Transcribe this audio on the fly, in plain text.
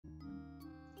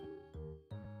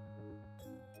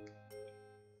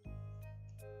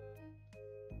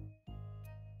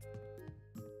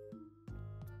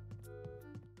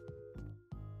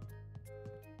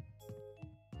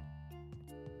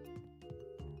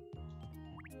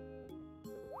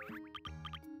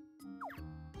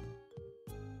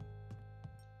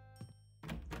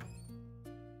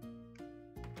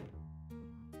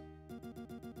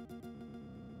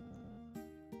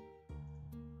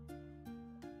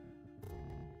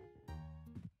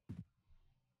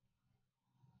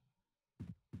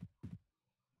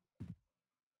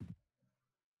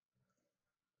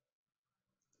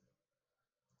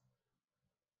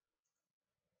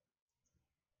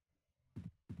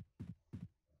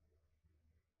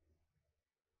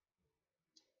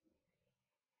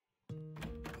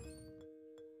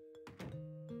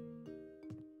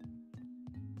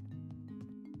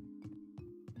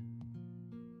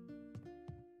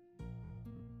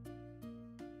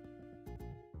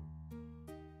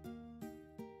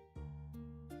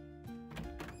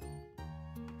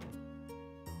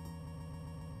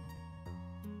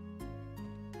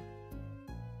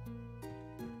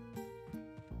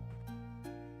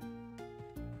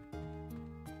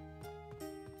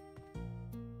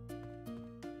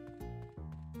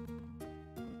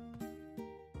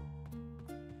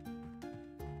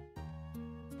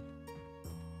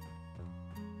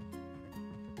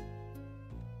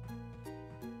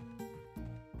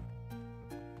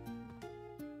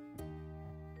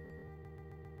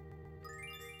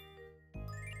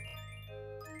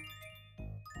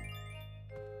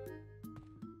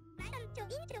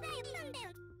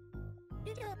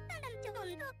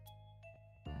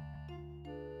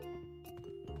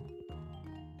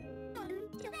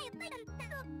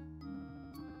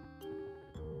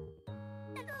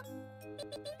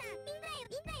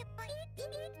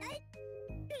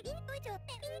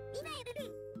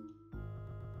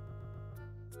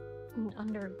An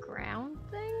underground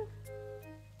thing?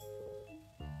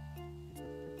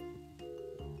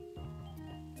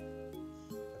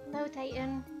 Hello,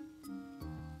 Titan.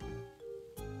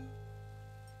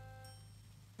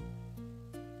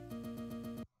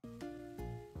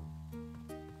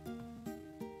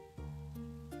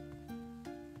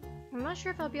 I'm not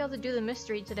sure if I'll be able to do the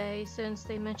mystery today since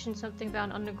they mentioned something about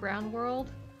an underground world,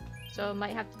 so it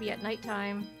might have to be at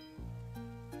nighttime.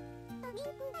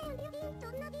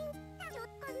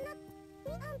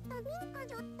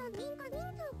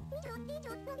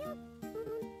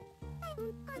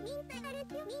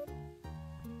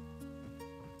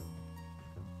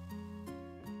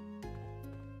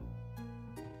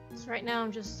 So right now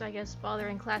I'm just, I guess,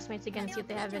 bothering classmates again to see if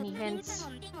they have any hints.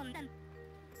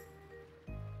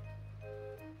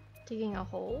 Digging a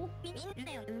hole?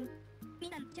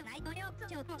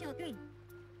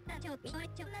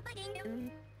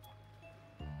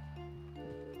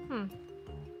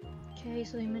 Okay,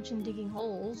 so they mentioned digging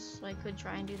holes, so I could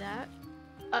try and do that.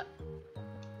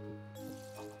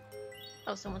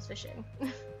 Oh, someone's fishing.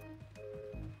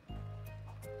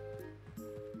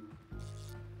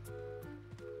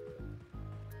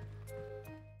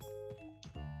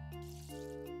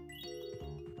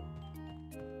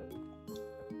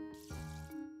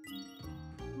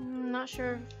 I'm not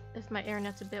sure if my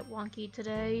internet's a bit wonky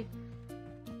today.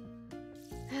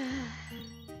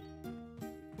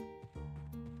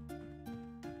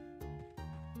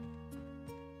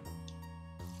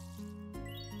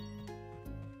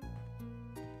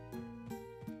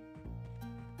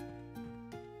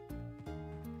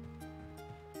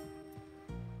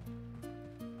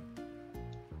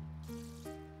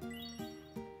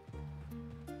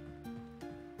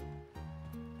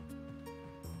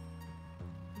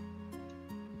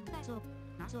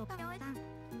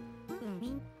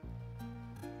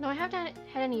 No, I haven't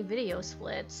had any video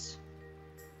splits.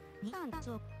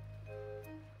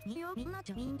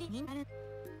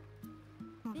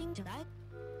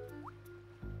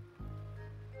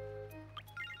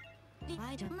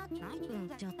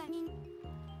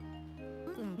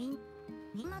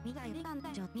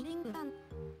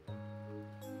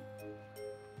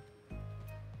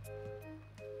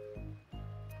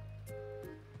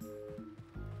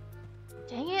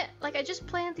 Dang it, like I just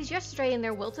planted these yesterday and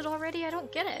they're wilted already? I don't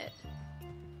get it.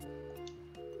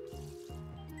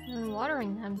 I'm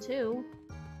watering them too.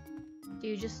 Do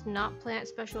you just not plant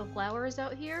special flowers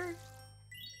out here?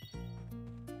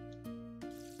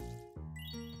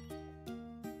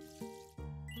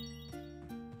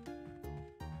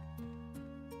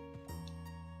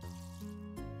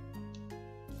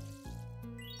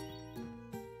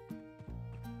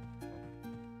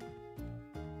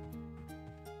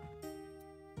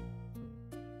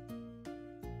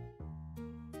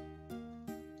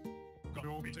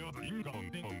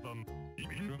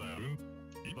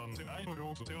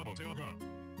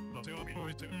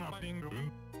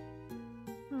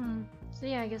 So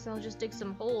yeah, I guess I'll just dig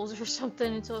some holes or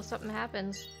something until something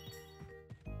happens.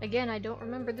 Again, I don't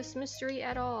remember this mystery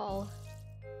at all.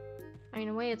 I mean,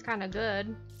 in a way it's kind of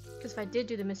good, because if I did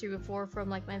do the mystery before from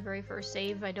like my very first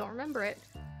save, I don't remember it.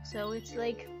 So it's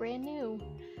like brand new.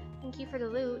 Thank you for the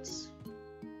loots.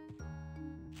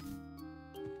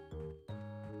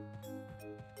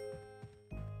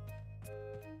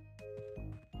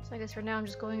 So I guess for now I'm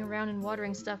just going around and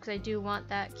watering stuff because I do want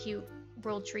that cute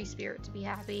world tree spirit to be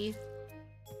happy.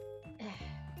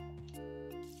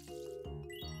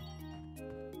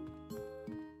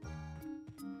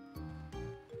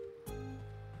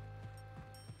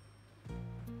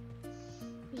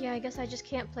 Yeah, I guess I just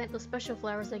can't plant the special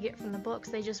flowers I get from the books.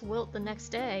 They just wilt the next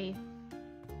day.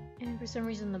 And for some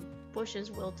reason the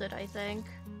bushes wilted, I think.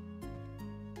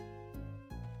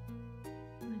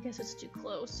 I guess it's too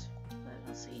close, but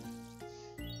I'll see.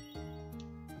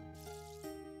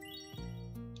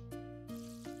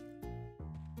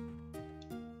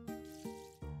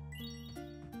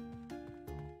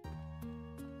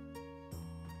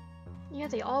 Yeah,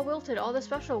 they all wilted, all the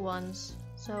special ones.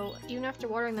 So even after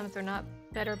watering them, if they're not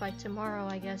better by tomorrow,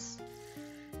 I guess.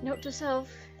 Note to self,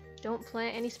 don't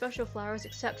plant any special flowers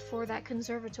except for that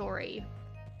conservatory.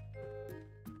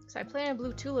 So I planted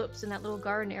blue tulips in that little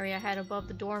garden area I had above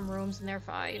the dorm rooms and they're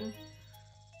fine.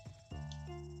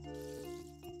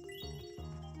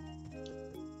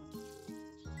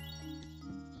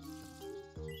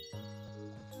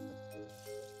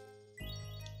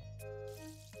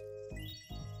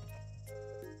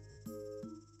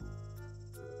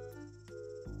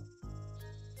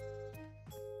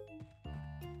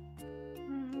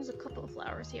 a couple of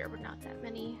flowers here, but not that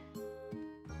many.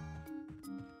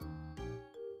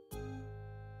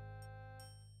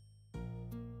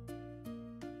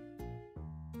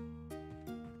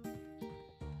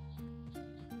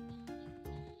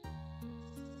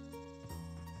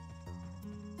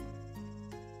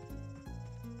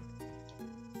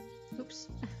 Oops.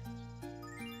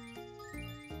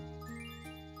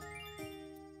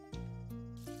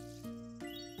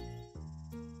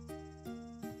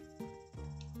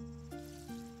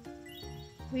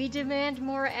 We demand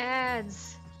more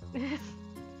ads.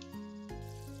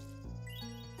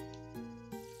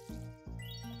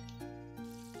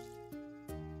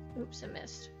 Oops, I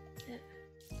missed.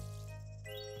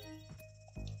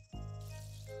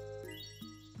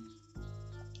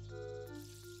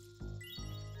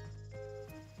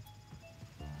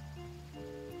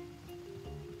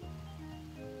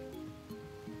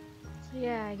 So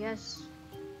yeah, I guess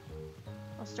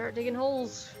I'll start digging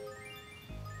holes.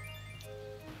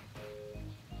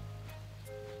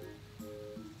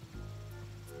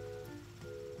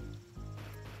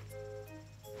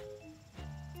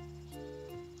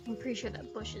 I'm pretty sure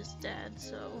that bush is dead,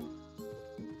 so...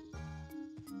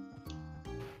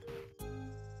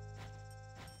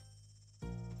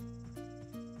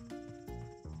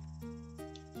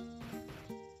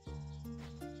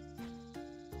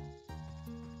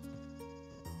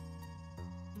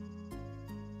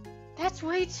 That's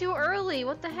way too early!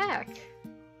 What the heck?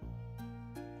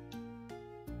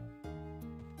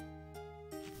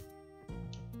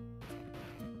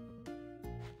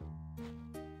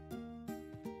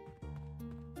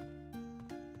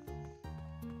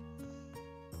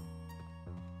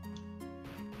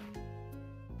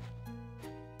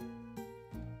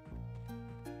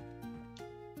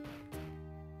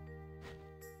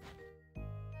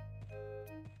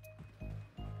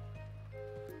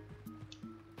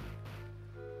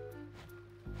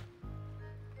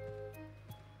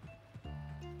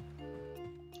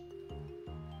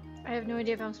 I have no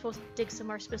idea if I'm supposed to dig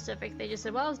somewhere specific. They just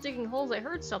said, while I was digging holes, I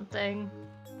heard something.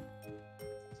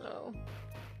 So...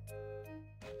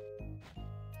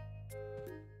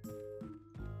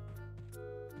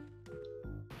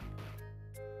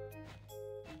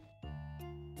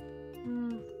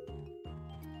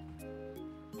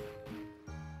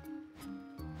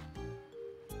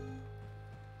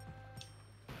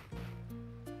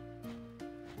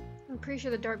 I'm pretty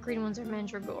sure the dark green ones are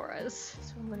mandragoras,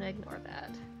 so I'm gonna ignore that.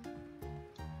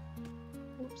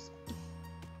 Oops.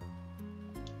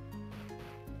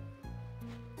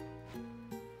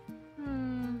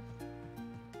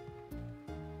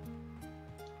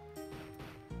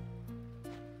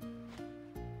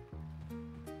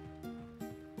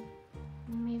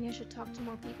 Maybe I should talk to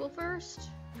more people first?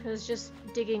 Because just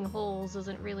digging holes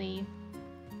isn't really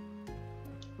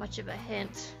much of a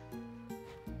hint.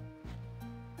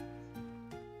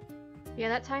 Yeah,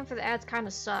 that time for the ads kind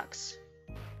of sucks.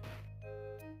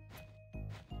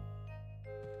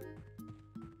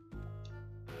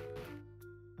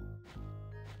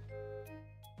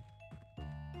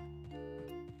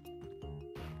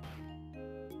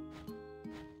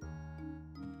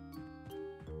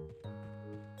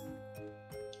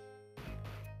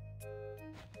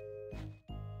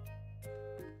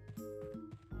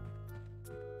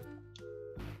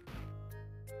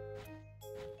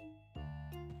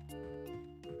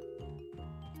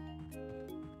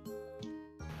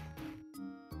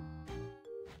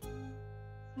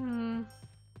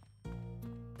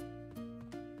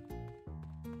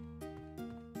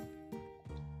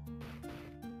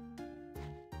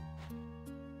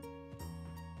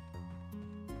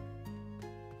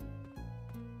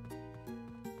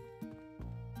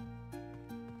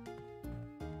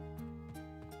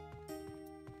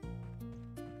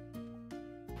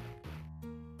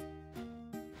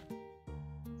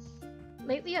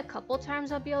 Lately, a couple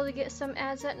times I'll be able to get some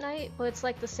ads at night, but it's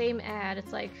like the same ad.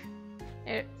 It's like,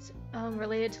 it's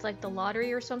related to like the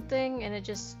lottery or something, and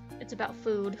it's about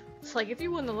food. It's like, if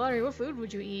you won the lottery, what food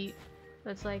would you eat? But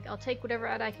it's like, I'll take whatever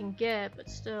ad I can get, but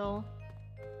still,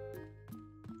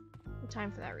 the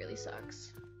time for that really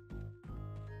sucks.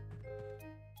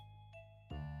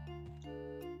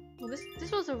 Well,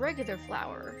 this was a regular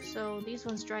flower, so these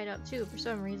ones dried up too for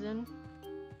some reason.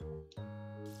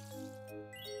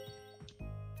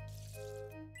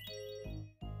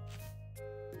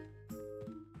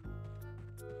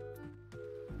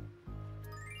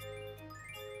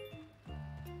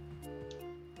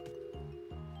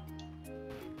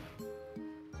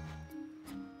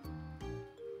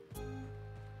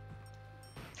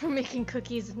 We're making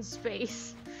cookies in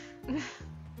space.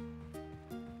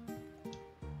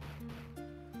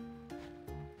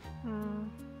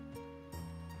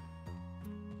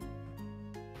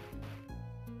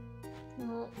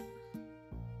 Well,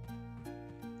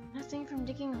 nothing from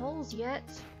digging holes yet.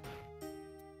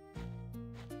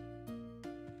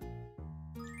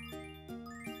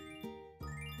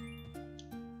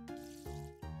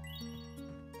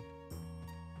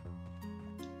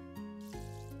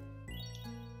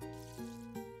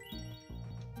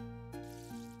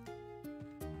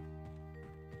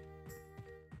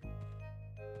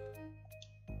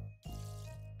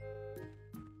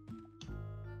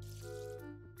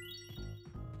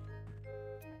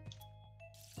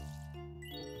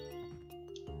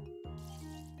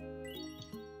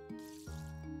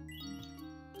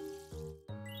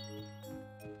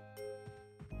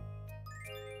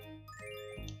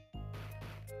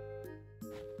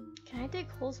 Can I dig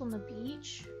holes on the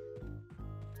beach?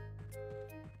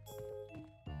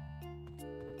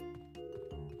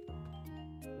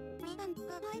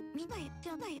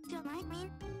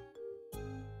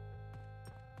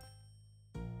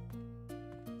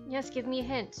 Yes, give me a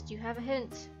hint. Do you have a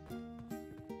hint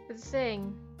for the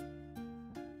thing?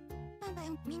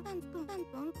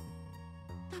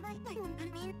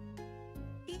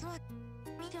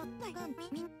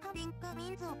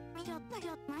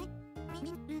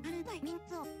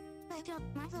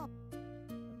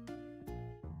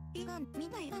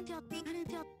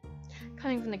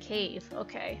 Coming from the cave.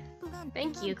 Okay.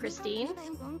 Thank you, Christine.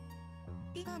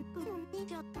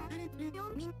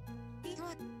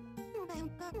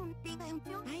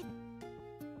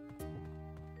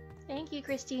 Thank you,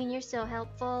 Christine. You're so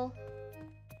helpful.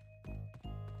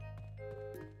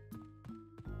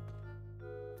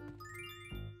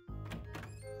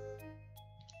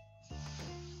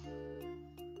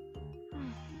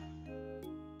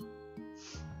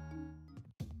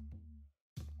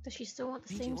 Does she still want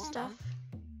the same stuff?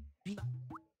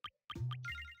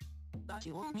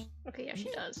 Okay, yeah,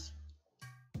 she does.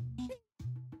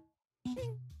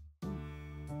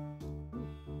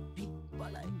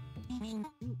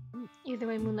 Either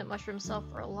way, moonlit mushrooms sell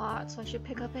for a lot, so I should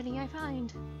pick up any I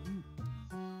find.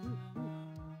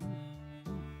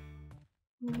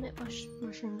 Moonlit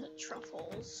mushrooms and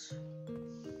truffles.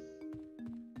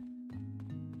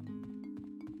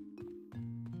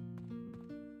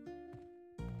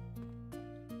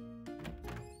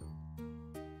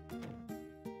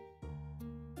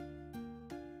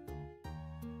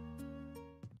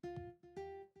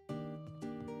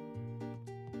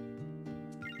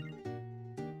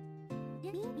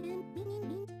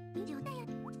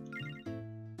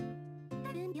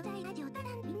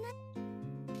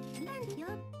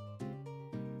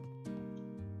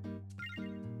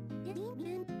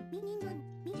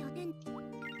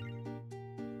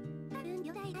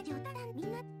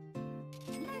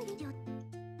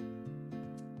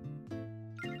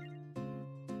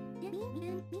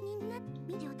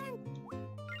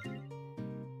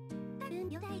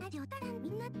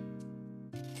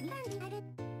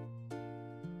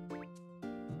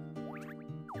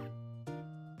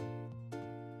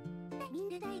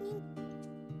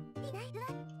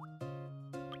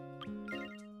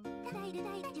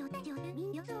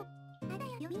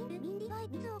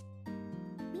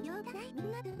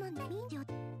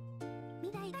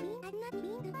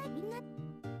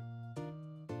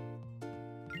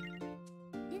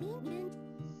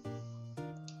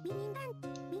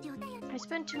 I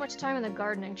spend too much time in the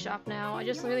gardening shop now. I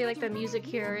just really like the music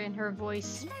here and her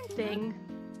voice thing.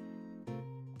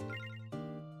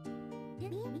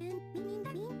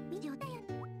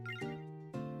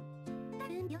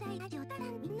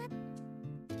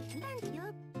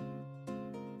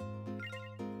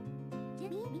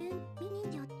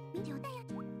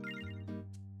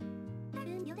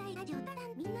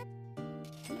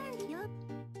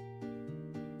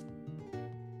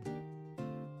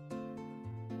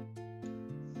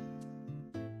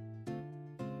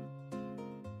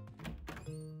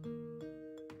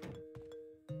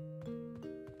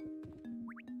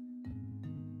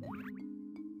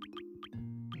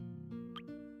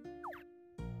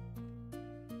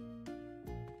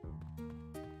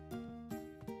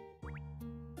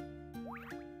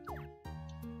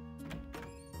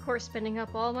 Of course, spending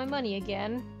up all my money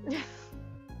again. I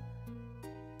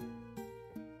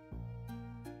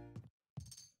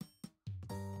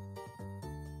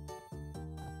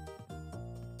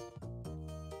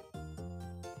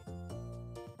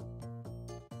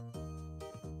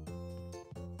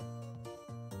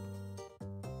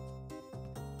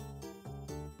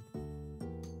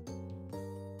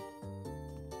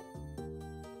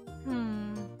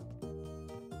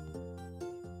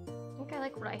think I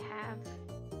like what I have.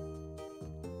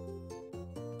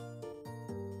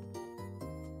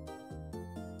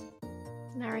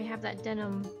 And I already have that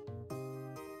denim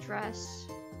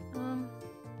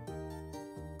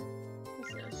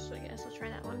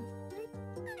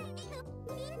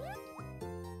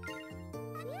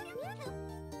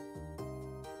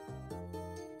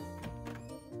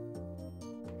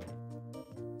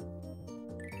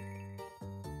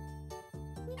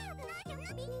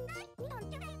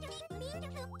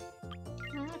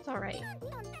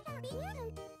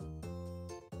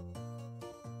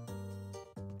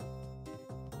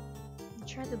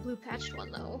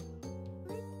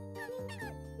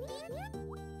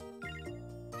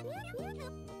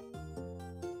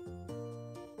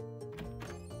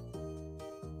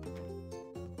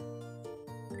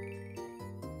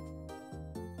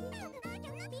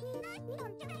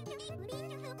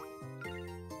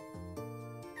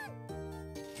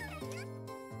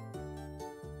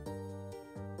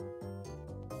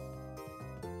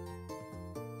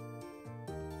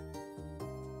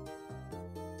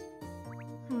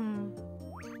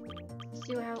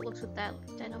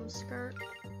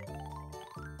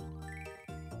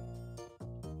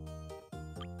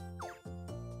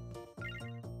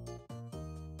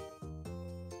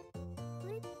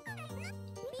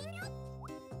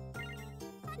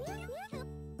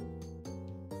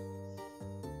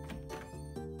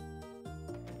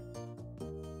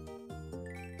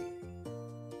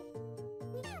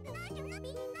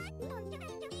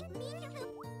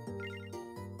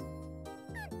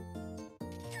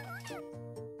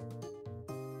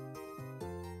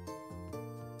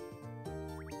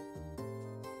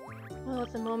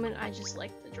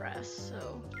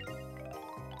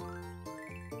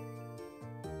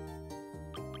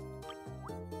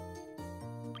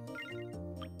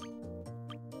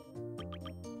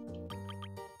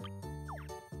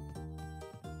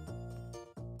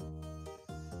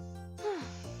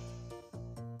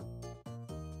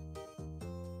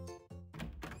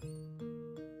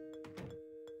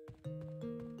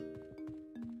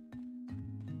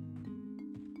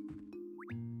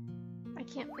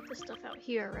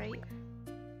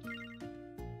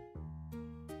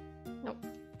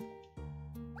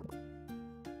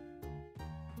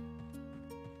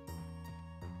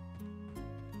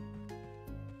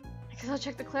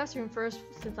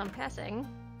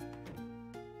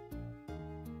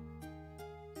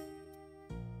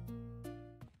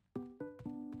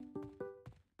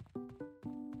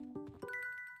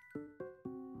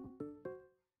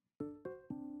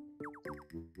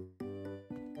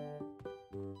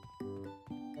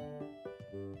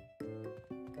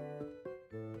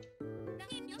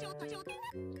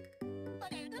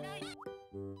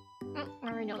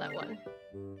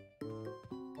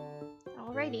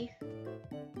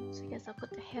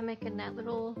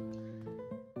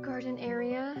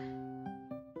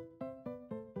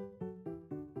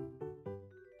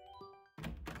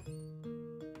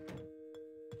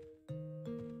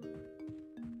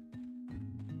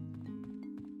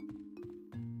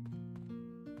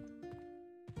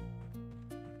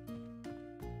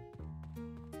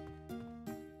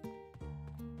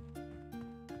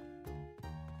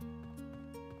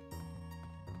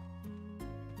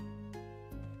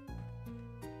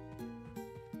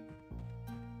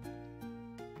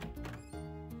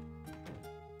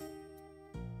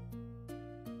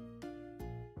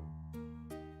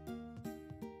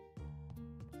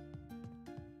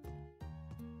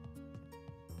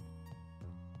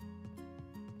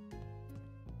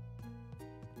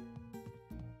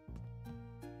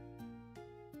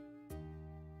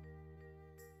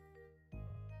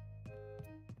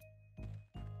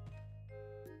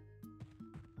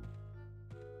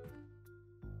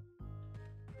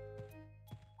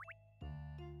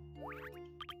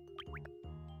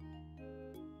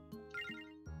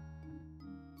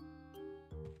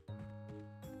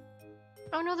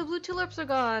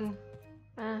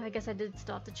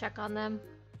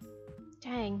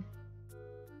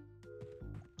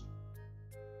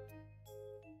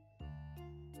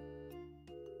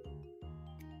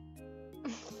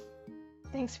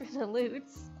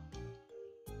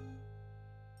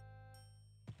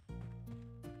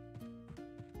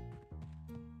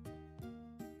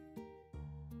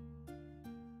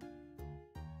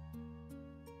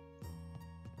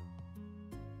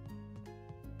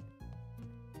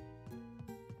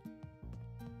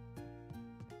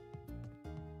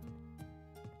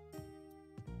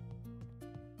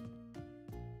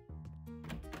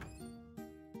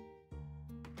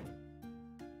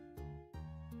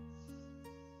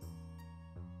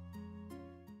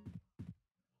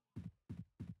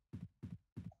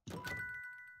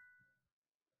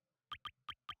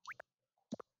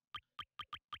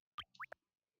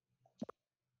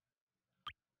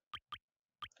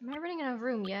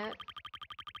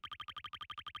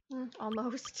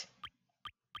Almost.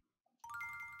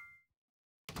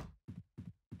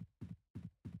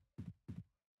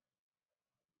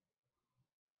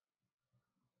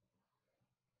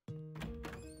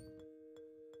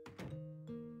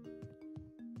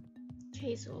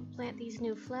 Okay, so we'll plant these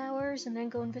new flowers and then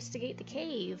go investigate the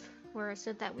cave, where I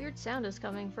said that weird sound is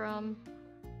coming from.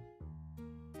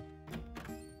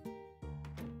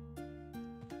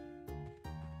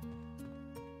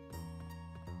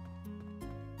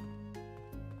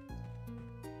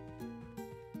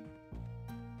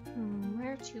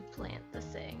 Where to plant the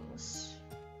things?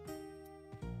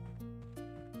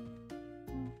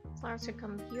 Flowers could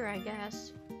come here, I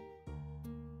guess.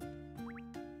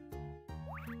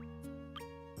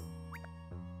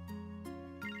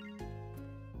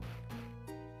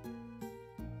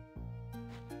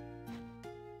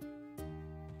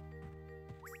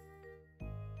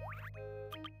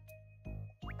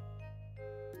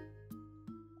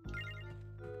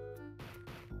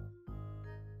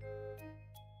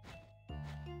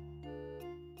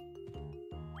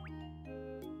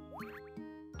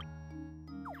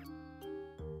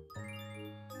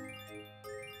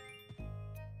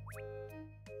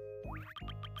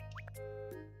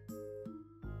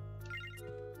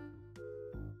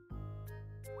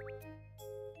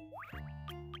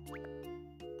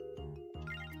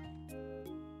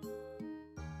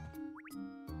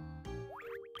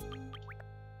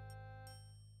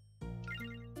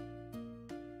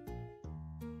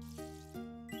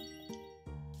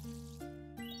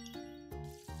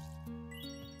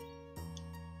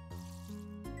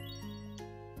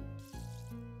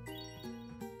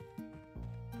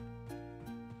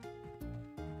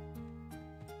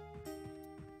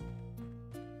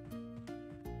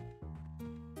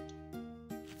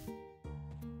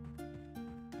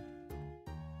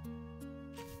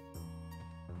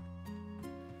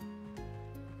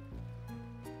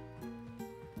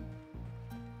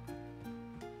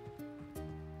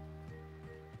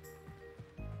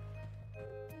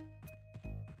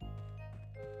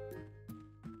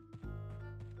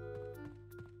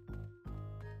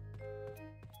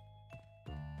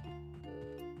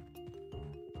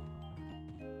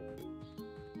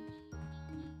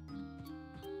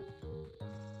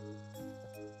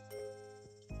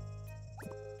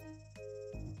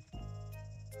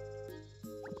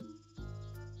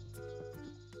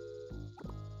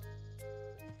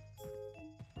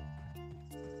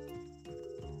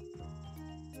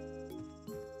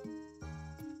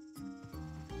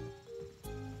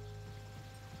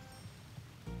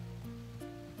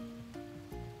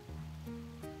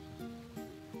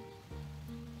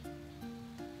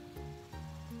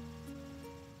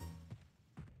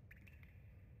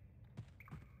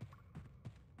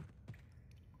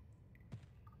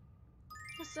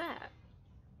 What's that?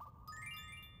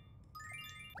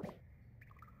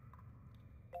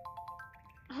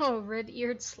 Oh,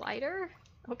 red-eared slider?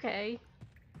 Okay.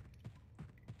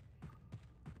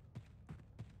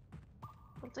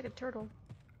 Looks like a turtle.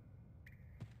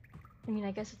 I mean,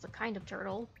 I guess it's a kind of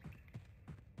turtle.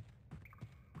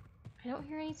 I don't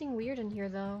hear anything weird in here,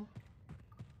 though.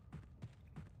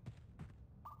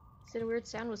 Said a weird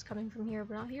sound was coming from here,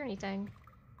 but I don't hear anything.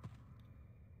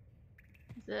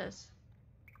 What's this?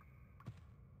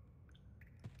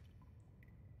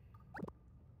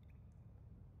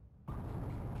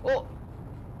 Oh!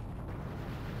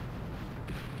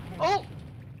 Oh!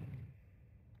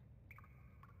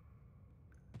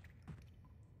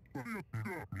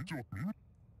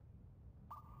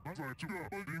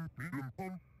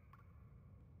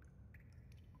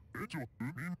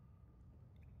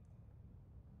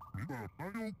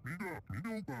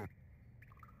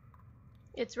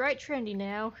 It's right trendy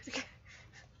now.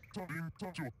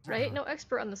 But I ain't no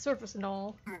expert on the surface and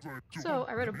all. So,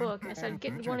 I read a book and decided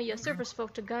getting one of you surface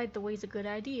folk to guide the way's a good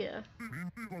idea.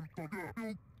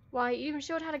 Why, it even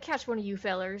showed how to catch one of you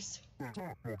fellers.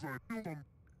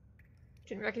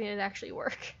 Didn't reckon it'd actually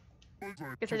work.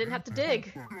 Guess I didn't have to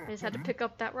dig. I just had to pick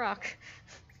up that rock.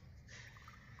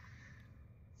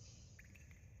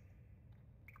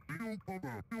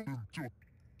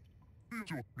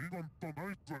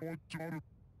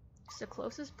 It's the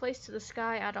closest place to the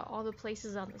sky out of all the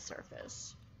places on the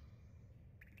surface.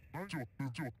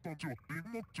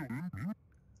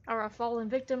 Are I falling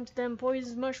victim to them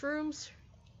poison mushrooms?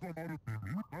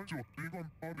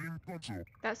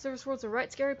 That surface world's a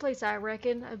right scary place, I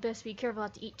reckon. I'd best be careful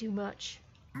not to eat too much.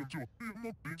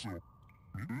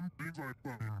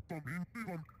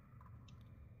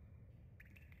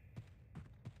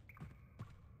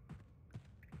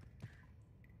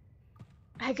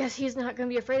 I guess he's not gonna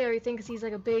be afraid of everything because he's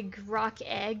like a big rock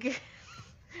egg.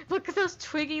 Look at those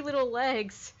twiggy little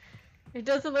legs. It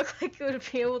doesn't look like it would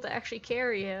be able to actually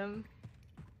carry him.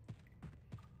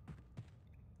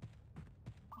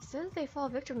 He says they fall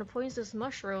victim to poisonous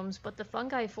mushrooms, but the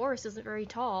fungi forest isn't very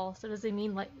tall, so does it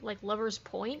mean like Lover's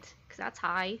Point? Because that's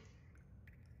high.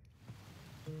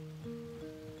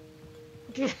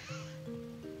 You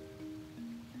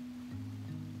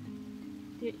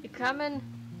coming?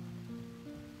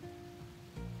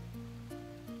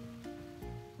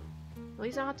 At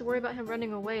least I don't have to worry about him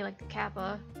running away like the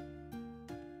Kappa.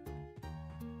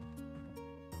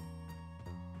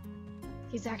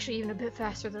 He's actually even a bit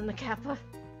faster than the Kappa.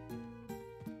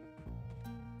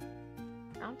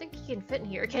 I don't think he can fit in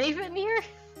here. Can he fit in here?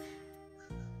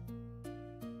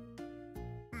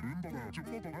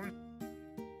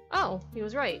 Oh, he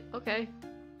was right. Okay.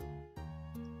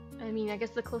 I mean, I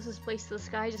guess the closest place to the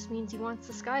sky just means he wants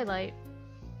the skylight.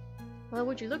 Well,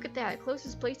 would you look at that?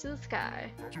 Closest place to the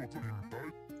sky.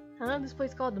 Huh? This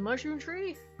place called the Mushroom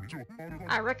Tree?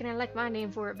 I reckon I like my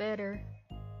name for it better.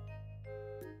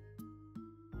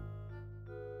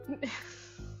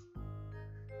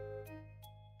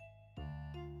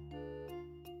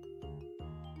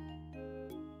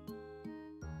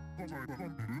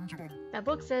 That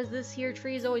book says this here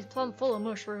tree is always plumb full of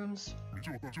mushrooms.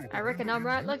 I reckon I'm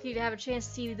right lucky to have a chance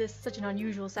to see this such an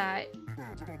unusual sight.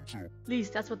 At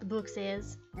least that's what the book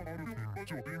says.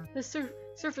 This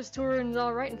surface touring's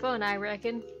alright and fun, I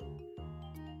reckon.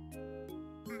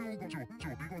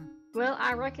 Well,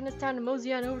 I reckon it's time to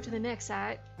mosey on over to the next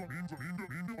site.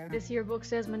 This here book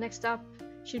says my next stop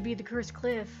should be the Cursed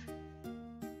Cliff.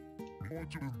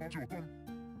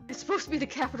 It's supposed to be the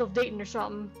capital of Dayton or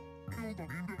something.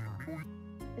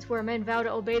 It's where men vow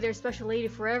to obey their special lady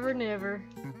forever and ever.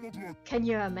 Can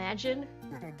you imagine?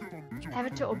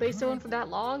 Having to obey someone for that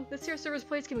long? This here service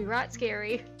place can be right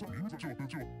scary.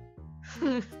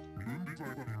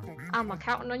 I'm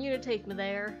counting on you to take me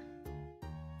there.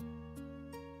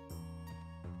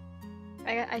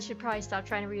 I should probably stop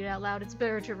trying to read it out loud. It's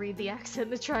better to read the accent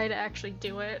than try to actually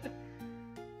do it.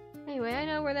 Anyway, I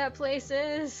know where that place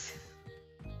is.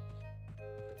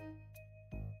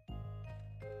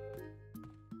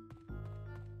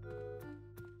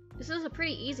 This is a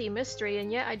pretty easy mystery,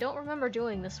 and yet I don't remember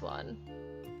doing this one.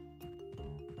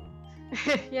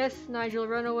 Yes, Nigel,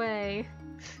 run away.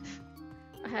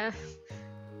 I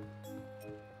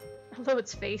love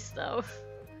its face, though.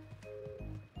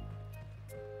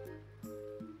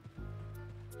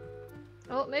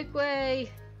 Oh, make way!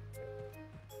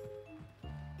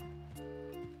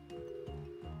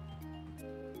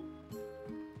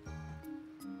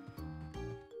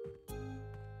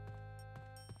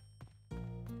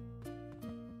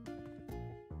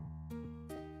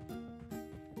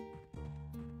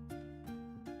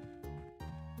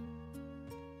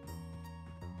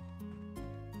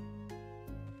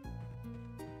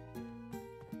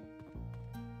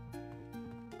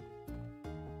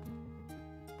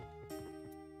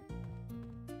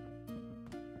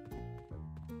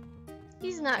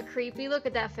 He's not creepy, look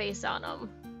at that face on him.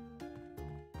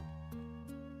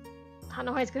 I don't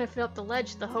know how he's gonna fit up the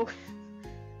ledge though,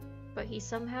 but he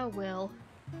somehow will.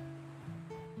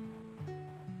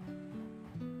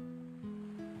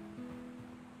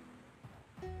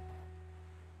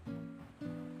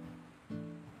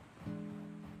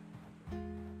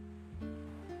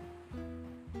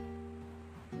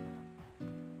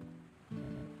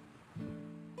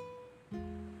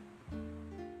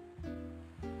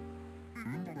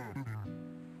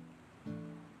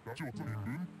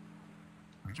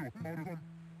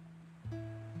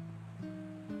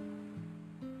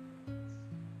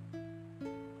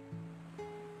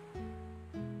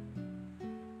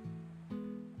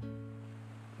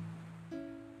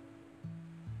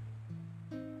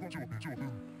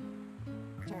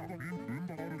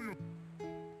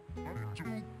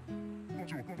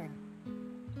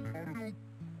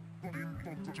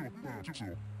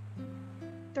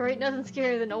 There ain't nothing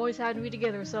scarier than always having to be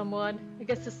together with someone. I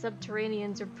guess the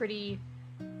subterraneans are pretty,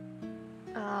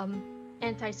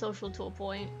 antisocial to a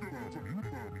point.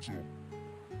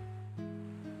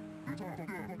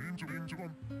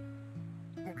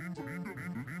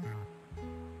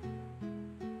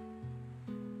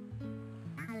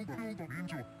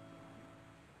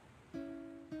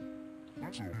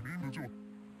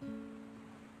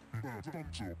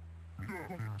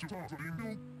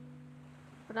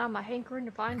 But I'm hankering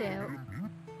to find out.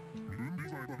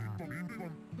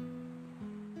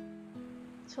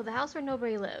 So the house where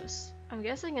nobody lives. I'm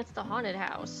guessing it's the haunted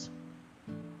house.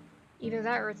 Either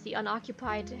that or it's the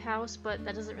unoccupied house, but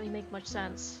that doesn't really make much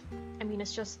sense. I mean,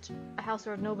 it's just a house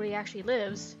where nobody actually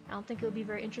lives. I don't think it would be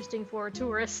very interesting for a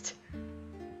tourist.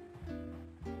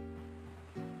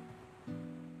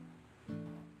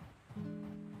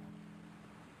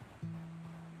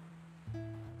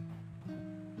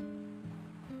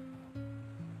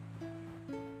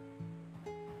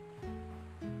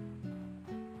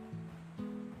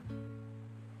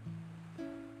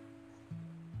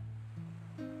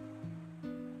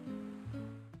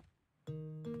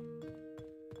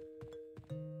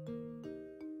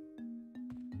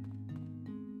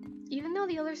 even though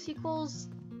the other sequels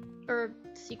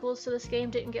to this game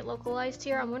didn't get localized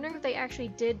here, I'm wondering if they actually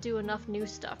did do enough new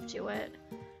stuff to it.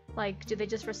 Like, did they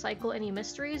just recycle any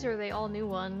mysteries, or are they all new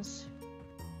ones?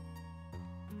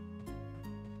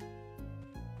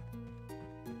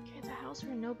 Okay, the house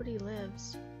where nobody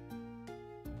lives.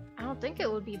 I don't think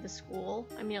it would be the school.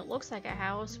 I mean, it looks like a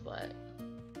house, but...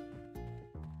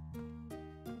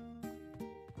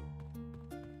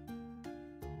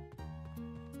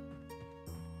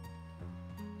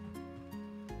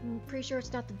 I'm pretty sure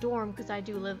it's not the dorm, because I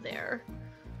do live there.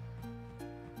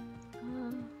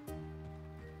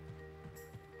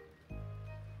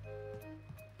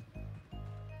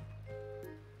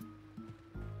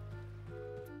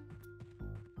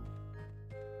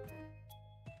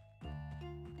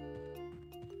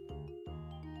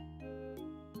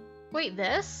 Wait,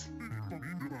 this?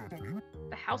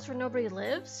 The house where nobody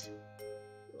lives?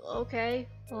 Okay,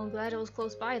 well I'm glad it was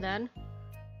close by then.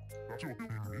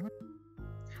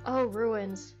 Oh,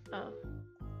 ruins. Oh.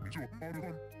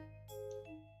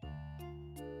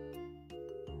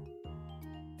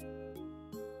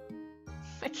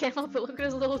 I can't help but look at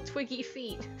his little twiggy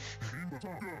feet.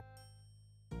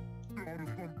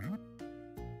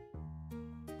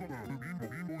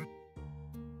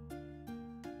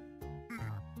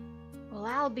 Well,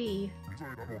 I'll be.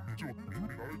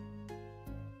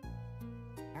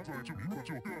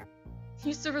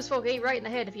 You service folk ain't right in the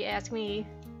head if you ask me.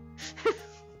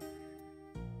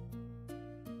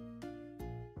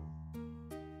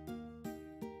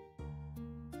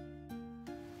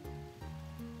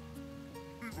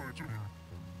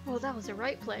 Well, that was a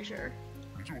right pleasure.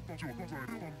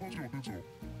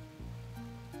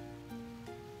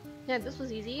 Yeah, this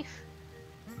was easy.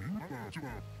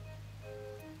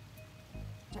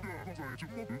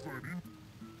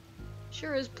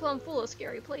 Sure is plumb full of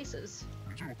scary places.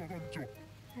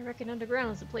 I reckon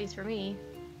underground is the place for me.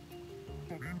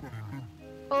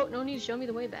 Oh, no need to show me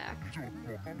the way back.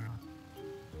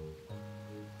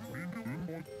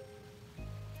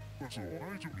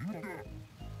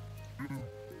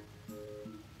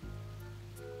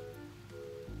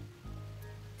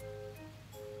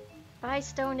 Bye,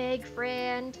 Stone Egg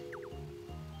friend.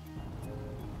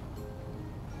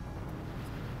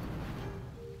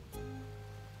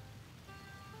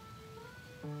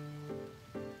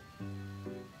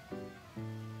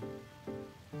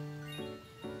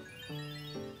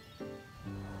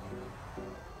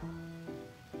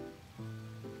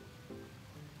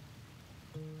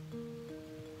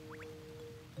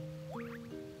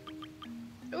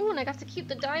 Ooh, and I got to keep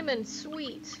the diamond.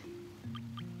 Sweet.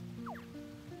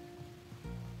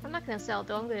 I'm not gonna sell it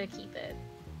though, I'm gonna keep it.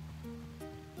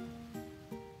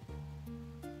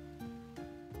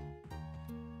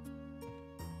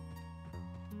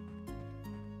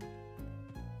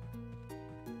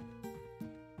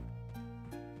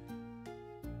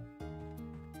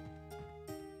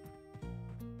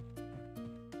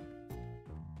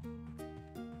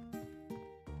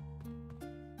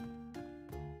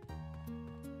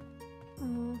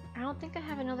 I don't think I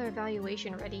have another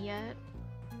evaluation ready yet.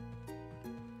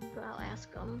 But I'll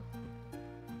ask them.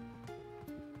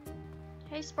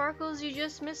 Hey Sparkles, you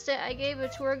just missed it. I gave a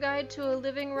tour guide to a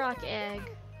living rock egg.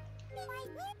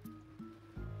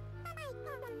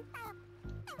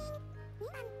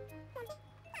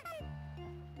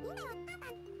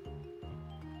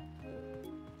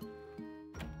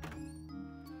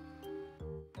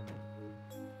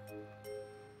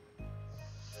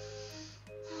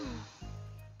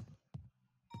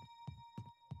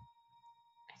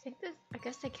 I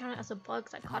guess they count it as a bug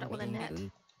because I caught it with a net.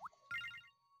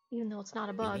 Even though it's not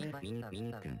a bug.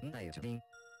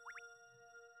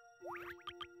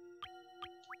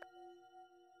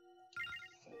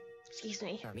 Excuse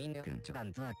me.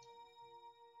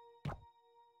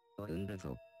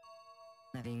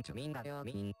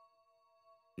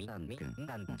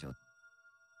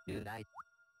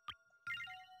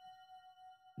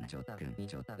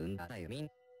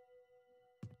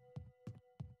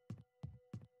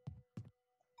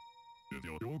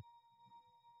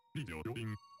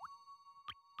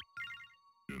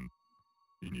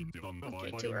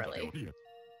 Okay, too early.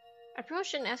 I probably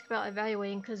shouldn't ask about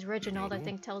evaluating because Reginald, I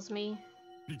think, tells me.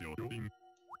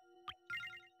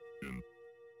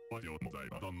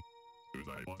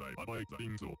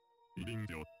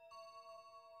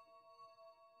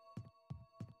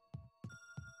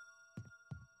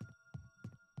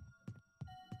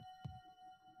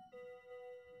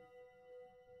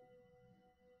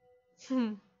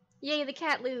 Yay, the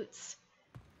cat loots!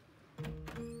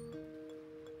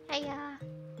 Heya!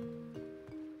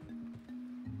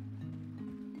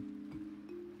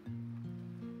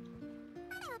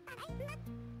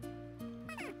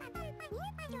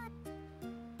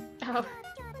 Oh.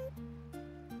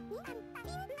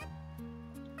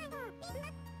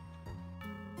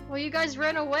 Well, you guys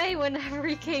ran away whenever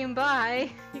he came by.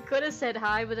 You could have said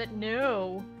hi, but then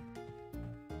no.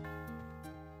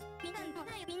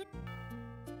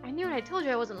 I knew it. I told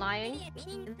you I wasn't lying.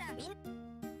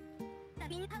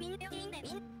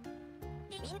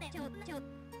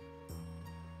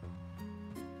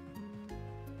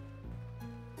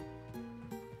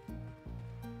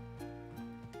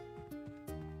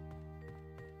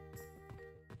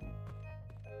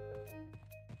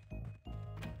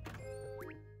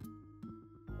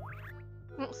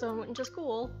 So I went into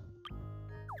school.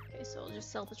 Okay, so I'll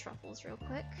just sell the truffles real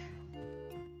quick.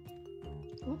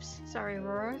 Oops, sorry,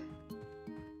 Aurora.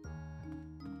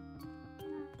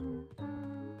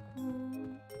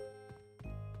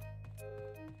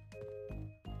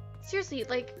 Seriously,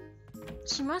 like,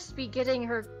 she must be getting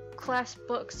her class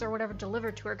books or whatever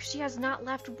delivered to her, because she has not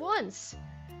left once!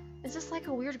 Is this like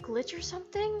a weird glitch or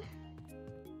something?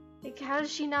 Like, how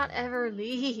does she not ever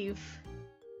leave?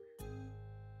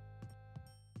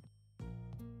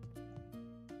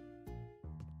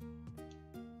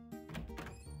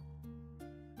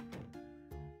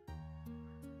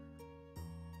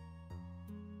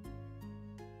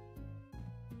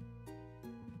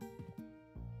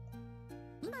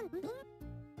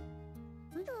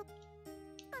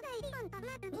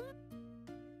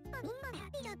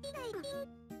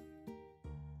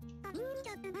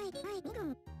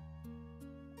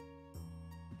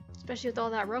 Especially with all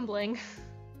that rumbling.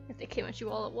 If they came at you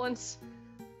all at once.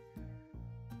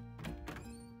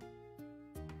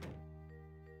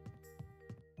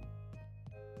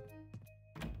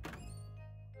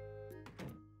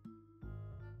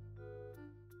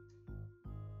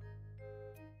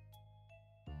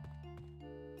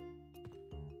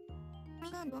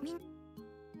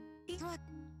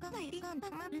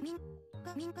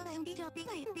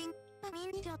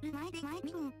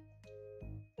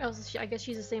 Oh, so I guess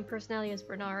she's the same personality as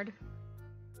Bernard.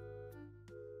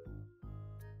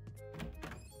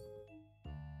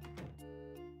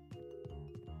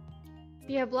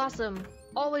 Yeah, Blossom,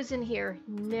 always in here,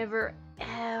 never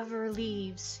ever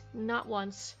leaves. Not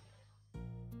once.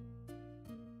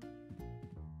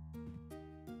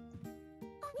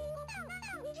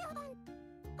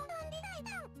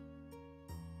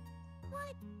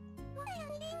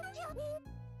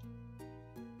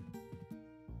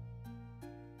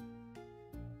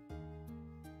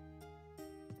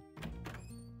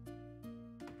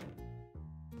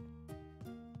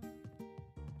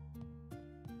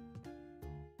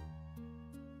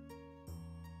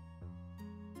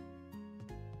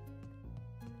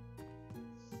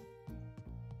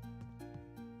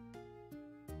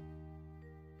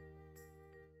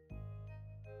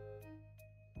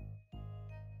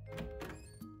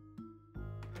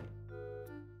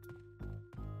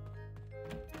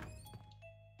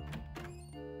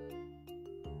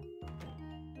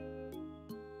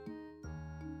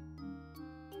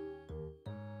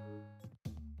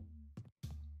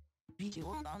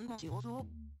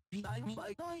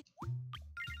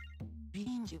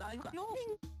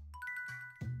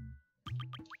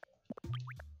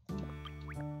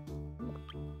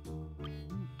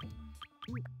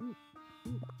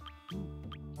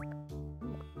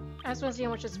 I just want to see how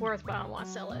much it's worth, but I don't want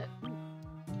to sell it.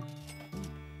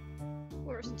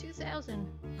 Worth 2,000.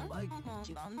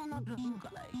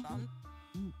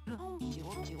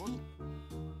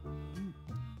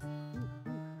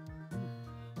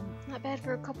 Not bad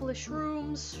for a couple of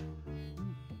shrooms.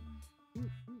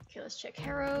 Okay, let's check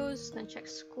Harrow's, then check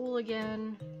school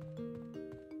again.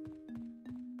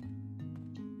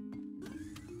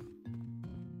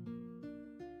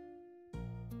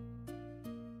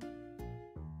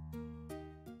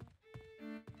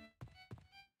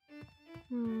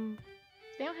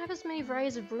 They don't have as many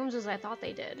varieties of brooms as I thought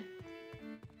they did.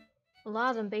 A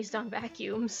lot of them based on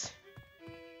vacuums.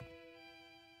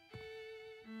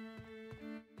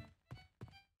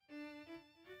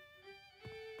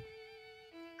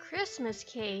 Christmas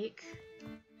cake?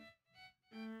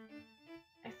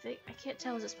 I can't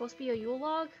tell, is it supposed to be a Yule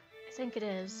log? I think it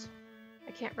is.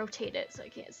 I can't rotate it, so I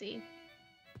can't see.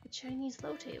 A Chinese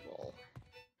low table.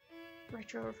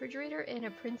 Retro refrigerator and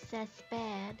a princess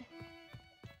bed.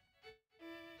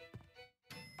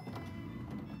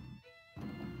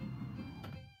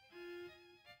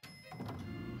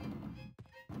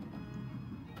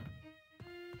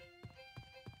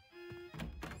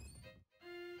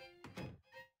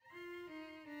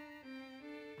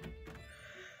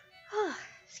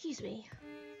 Excuse me.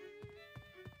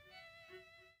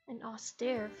 An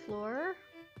austere floor.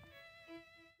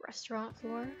 Restaurant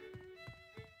floor.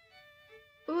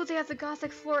 Ooh, they have the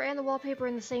gothic floor and the wallpaper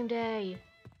in the same day.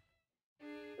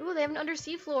 Ooh, they have an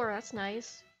undersea floor. That's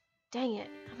nice. Dang it.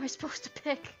 How am I supposed to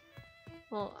pick?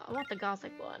 Well, I want the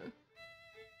gothic one.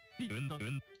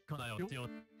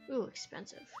 Ooh,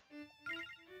 expensive.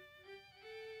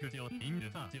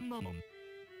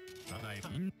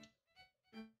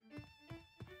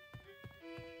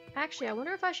 Actually, I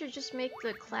wonder if I should just make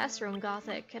the classroom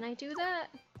gothic. Can I do that?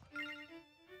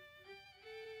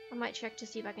 I might check to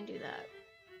see if I can do that.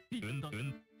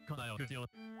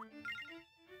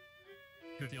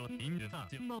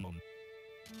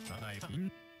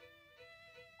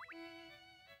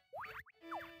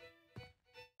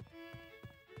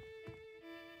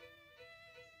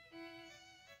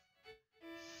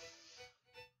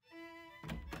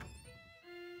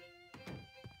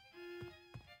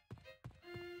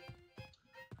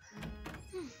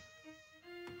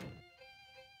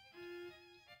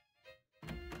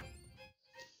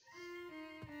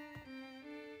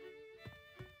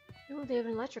 Ooh, they have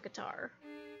an electric guitar.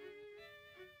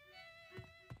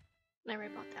 I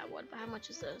already bought that one, but how much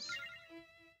is this?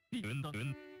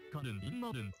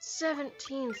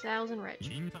 17,000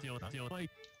 rich.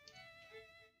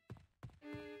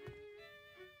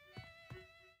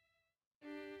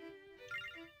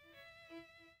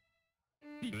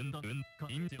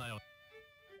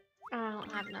 I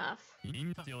don't have enough.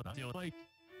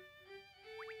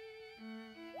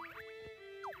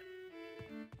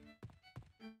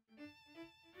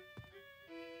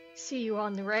 See you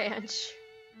on the ranch.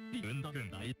 I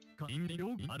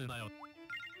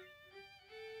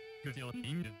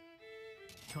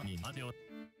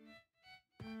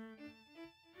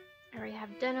already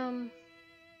have denim.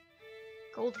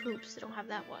 Gold hoops, I don't have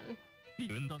that one.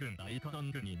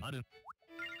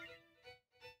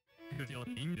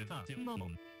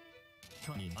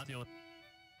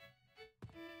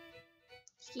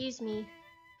 Excuse me.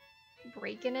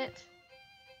 Breaking it?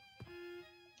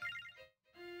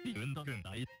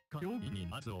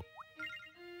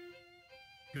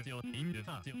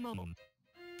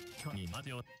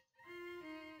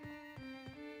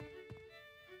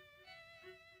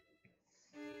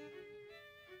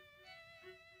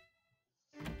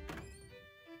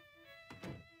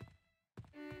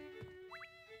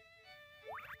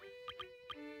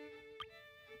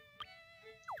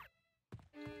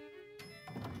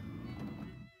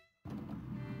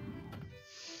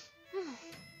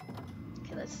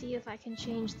 Okay, let's see if I can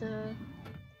change the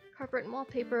carpet and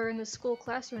wallpaper in the school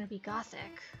classroom to be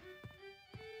gothic.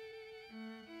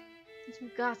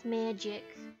 Some goth magic.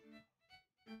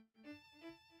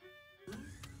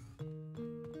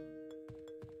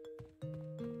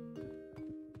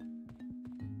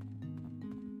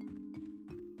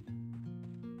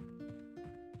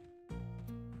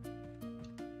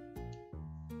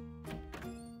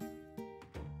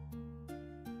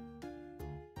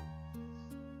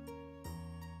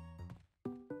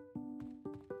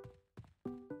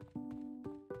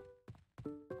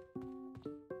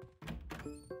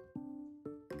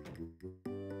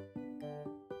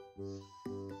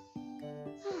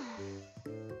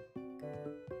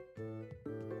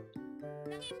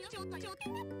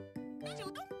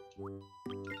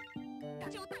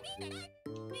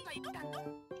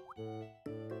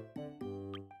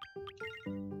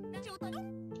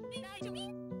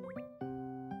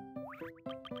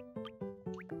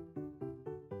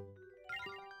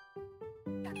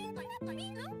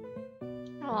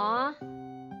 Aww.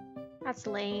 That's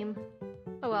lame.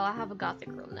 Oh well, I have a gothic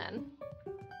room then.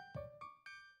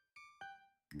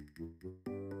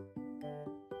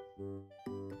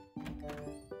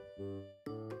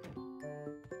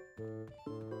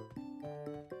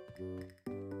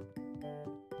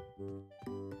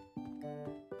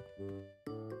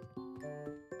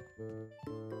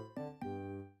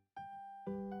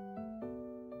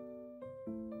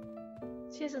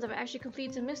 See, since I've actually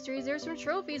completed some mysteries, there's some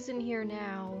trophies in here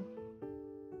now.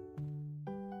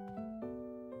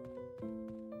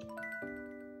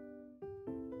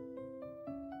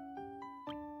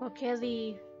 Well,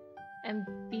 Kelly and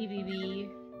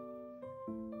BBB.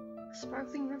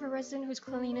 Sparkling river resident whose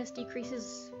cleanliness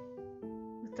decreases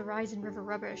with the rise in river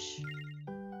rubbish.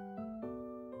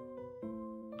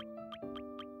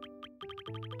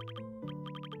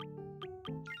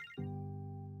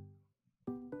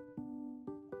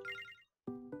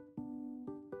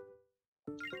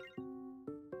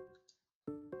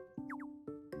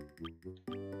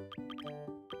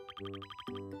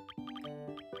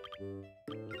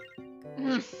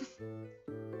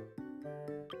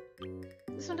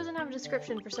 This one doesn't have a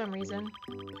description for some reason.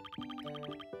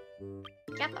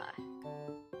 Kappa.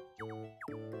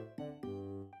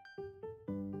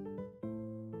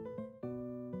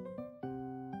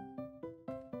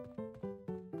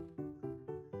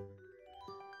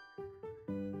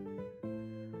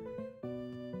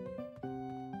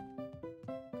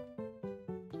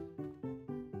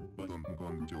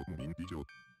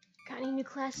 Got any new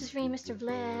classes for me, Mr.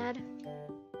 Vlad?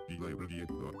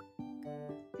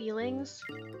 Feelings?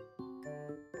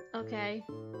 Okay.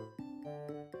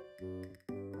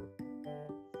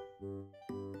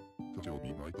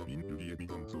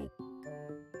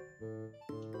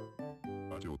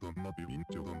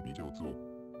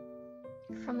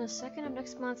 From the 2nd of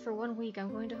next month for 1 week,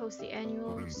 I'm going to host the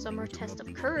annual Summer Test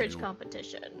of Courage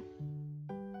competition.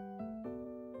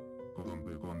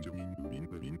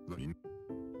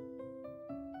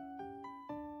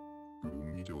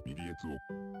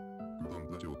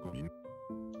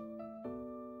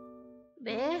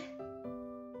 Eh?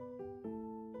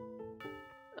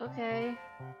 Okay.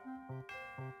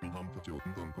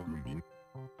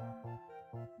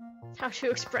 How to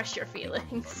express your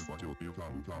feelings.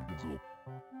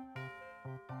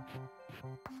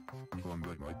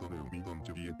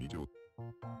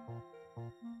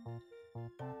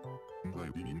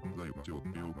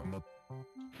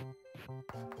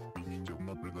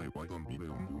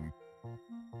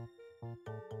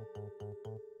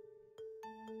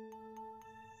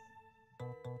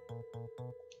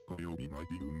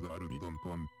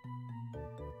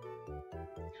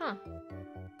 Huh.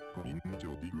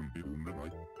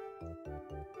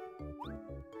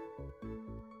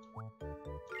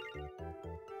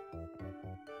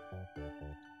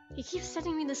 He keeps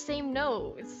sending me the same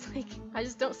note. It's like, I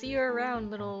just don't see you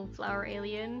around, little flower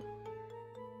alien.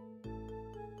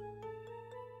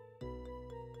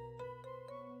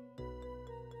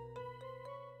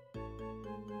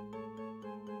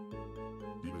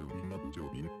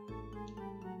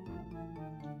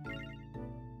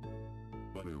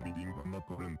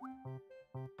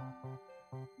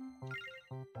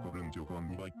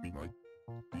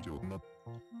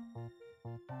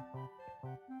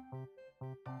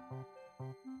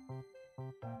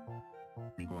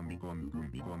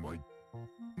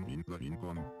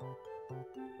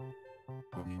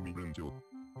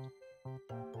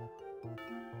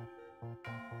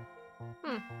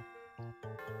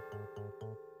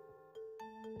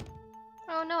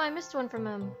 Oh no, I missed one from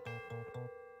him.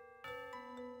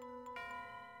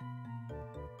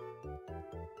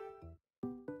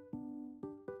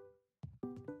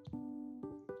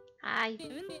 Hi.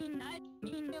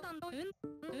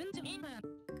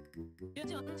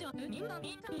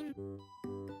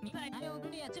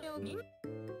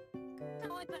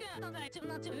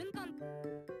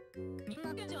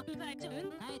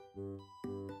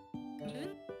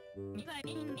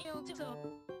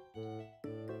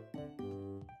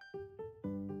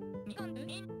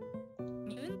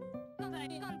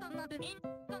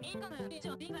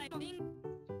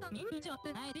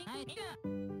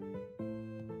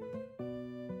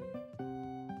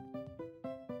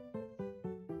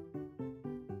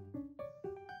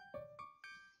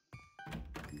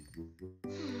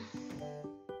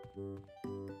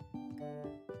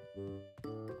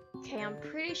 Okay, I'm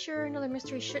pretty sure another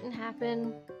mystery shouldn't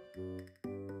happen,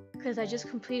 because I just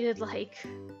completed like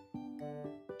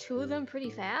 2 of them pretty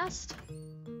fast.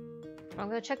 I'm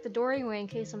gonna check the door anyway in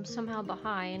case I'm somehow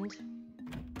behind.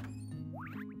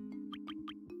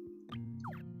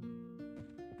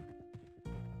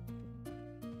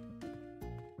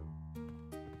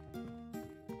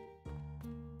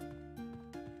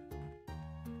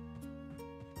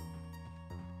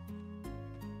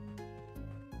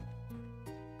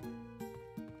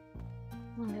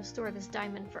 I'm gonna store this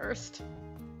diamond first.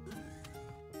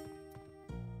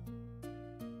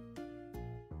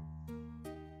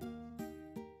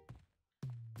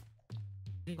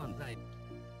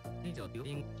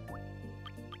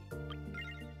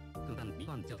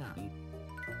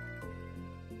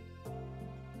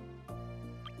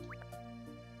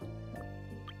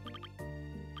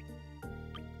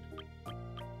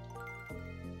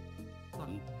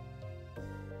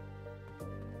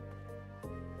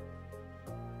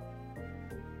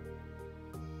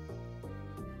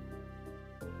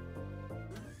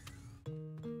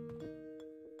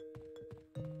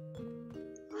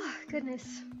 Oh,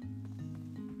 goodness.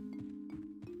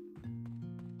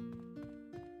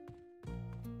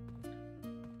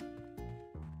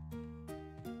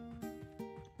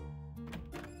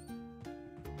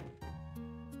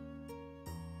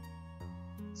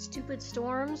 Stupid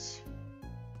storms.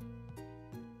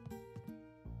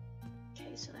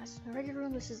 Okay, so that's the regular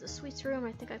room. This is the sweets room.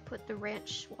 I think I put the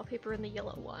ranch wallpaper in the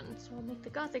yellow one. So I'll make the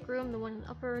gothic room the one in the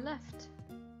upper left.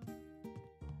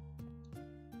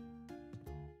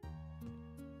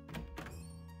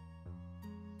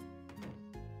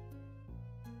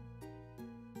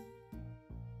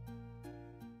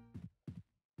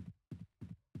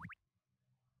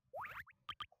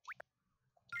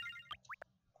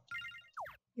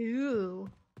 Ooh.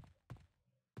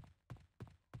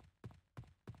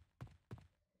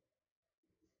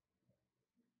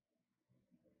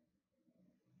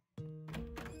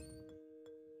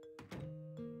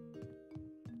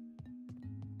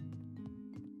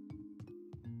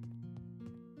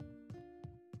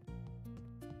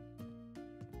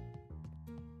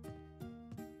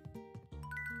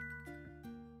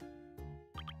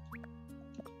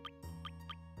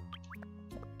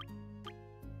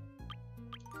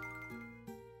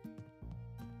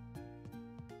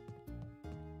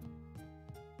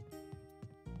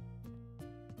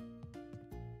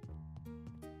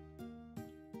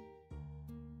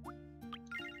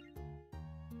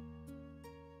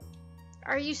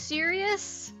 Are you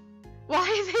serious? Why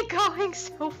are they going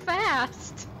so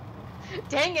fast?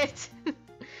 Dang it!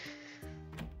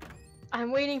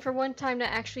 I'm waiting for one time to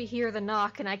actually hear the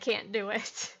knock and I can't do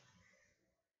it.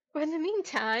 But in the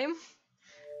meantime...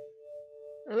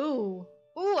 Ooh.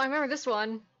 Ooh, I remember this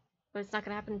one. But it's not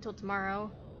gonna happen until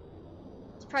tomorrow.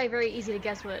 It's probably very easy to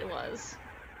guess what it was.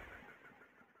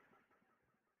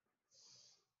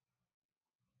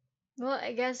 Well,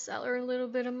 I guess I'll earn a little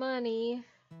bit of money.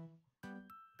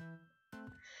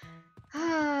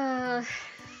 Ah,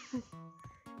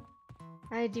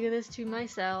 I do this to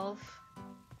myself.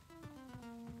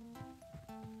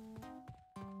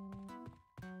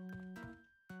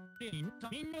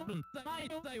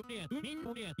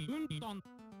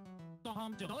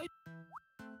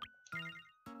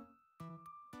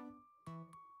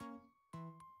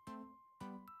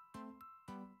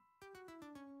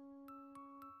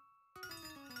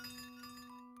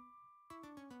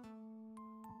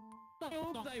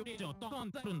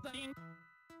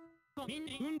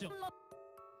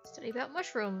 Study about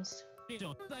mushrooms.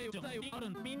 A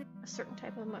certain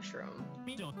type of mushroom.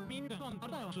 It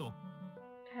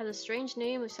has a strange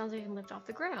name which sounds like it can lift off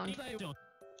the ground.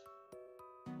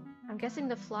 I'm guessing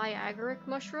the fly agaric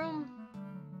mushroom?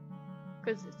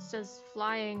 Because it says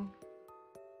flying.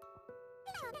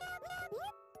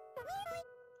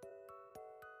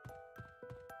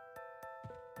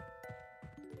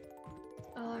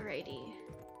 Alrighty.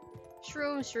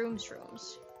 Shrooms, shrooms,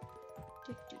 shrooms.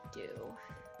 Do do do.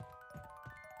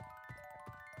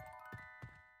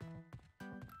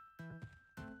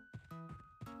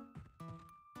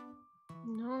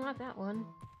 No, not that one.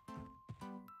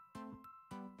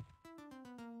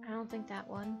 I don't think that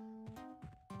one.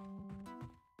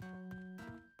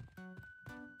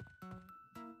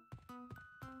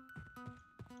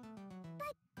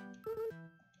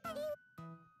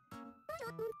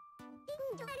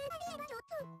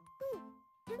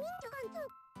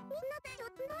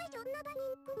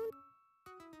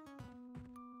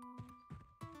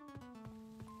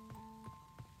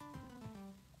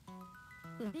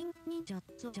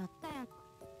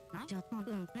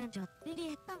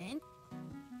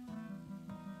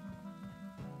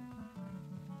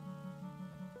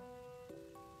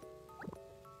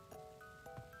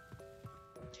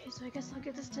 Okay, so I guess I'll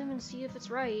give this to him and see if it's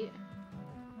right.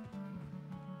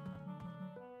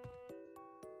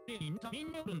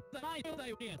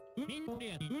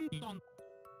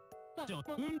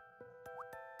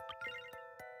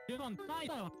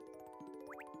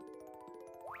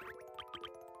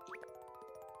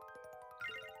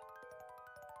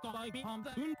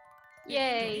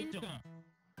 Yay!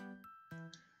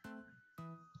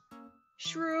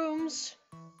 Shrooms!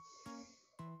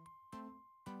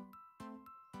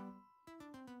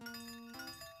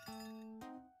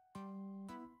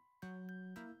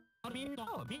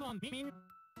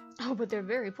 Oh, but they're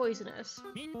very poisonous.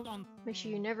 Make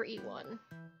sure you never eat one.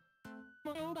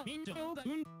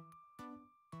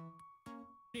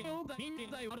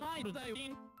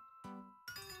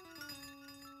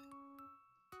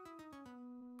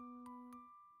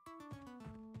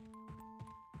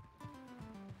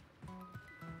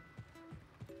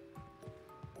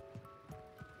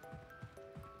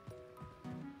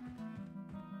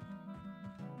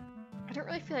 I don't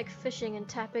really feel like fishing and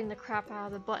tapping the crap out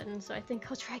of the button, so I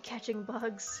think I'll try catching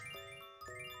bugs.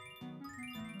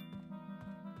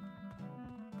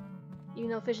 Even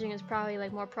though fishing is probably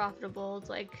like more profitable, it's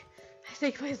like I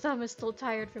think my thumb is still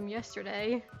tired from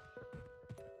yesterday.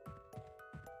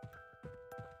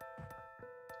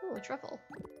 Oh, a truffle.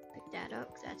 Pick that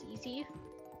up, 'cause that's easy.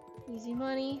 Easy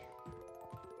money.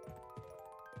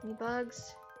 Any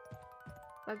bugs?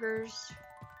 Buggers?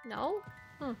 No?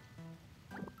 Hmm.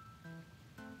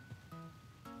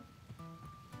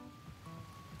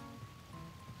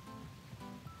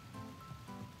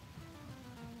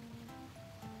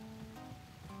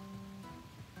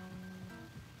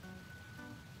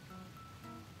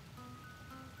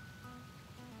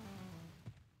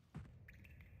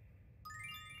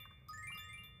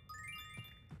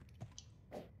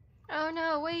 Oh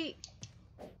no, wait!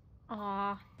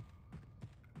 Aw.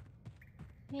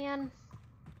 Man.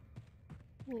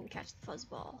 I didn't catch the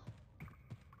fuzzball.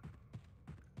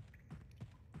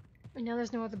 And now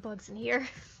there's no other bugs in here.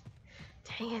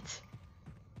 Dang it.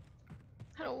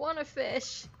 I don't want to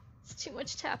fish. It's too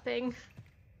much tapping.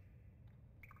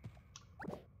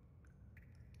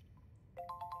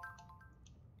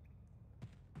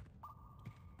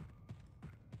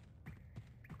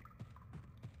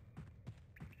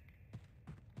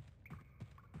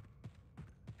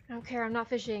 I don't care, I'm not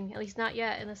fishing. At least not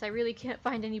yet, unless I really can't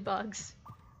find any bugs.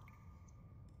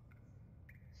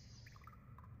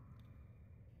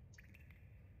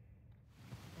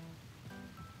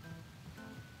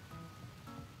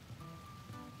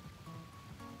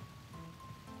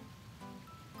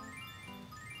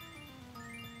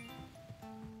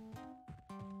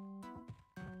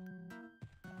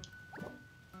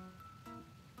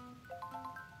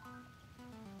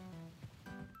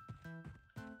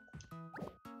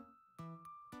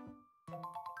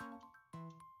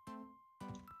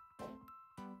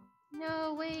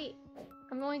 No, wait.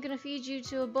 I'm only gonna feed you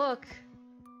to a book.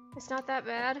 It's not that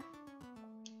bad.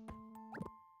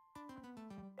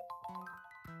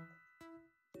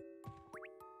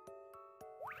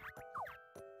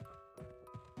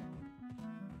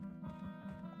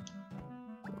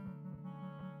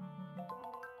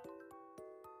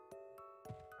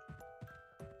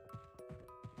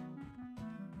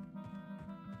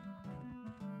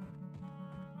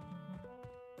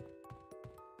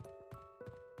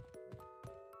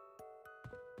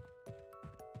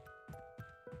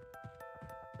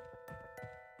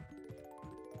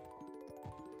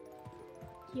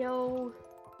 Yo.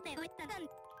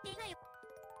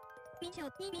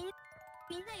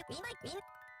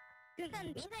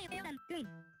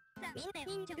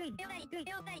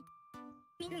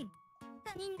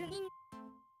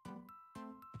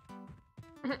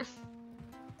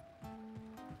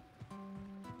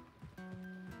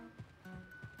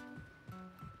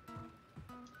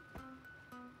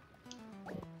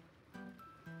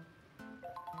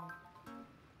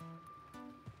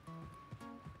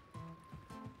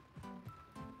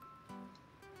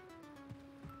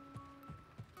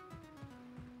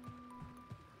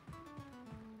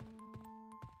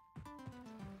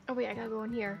 Oh wait, I gotta go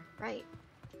in here. Right.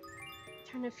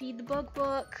 Trying to feed the bug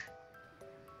book.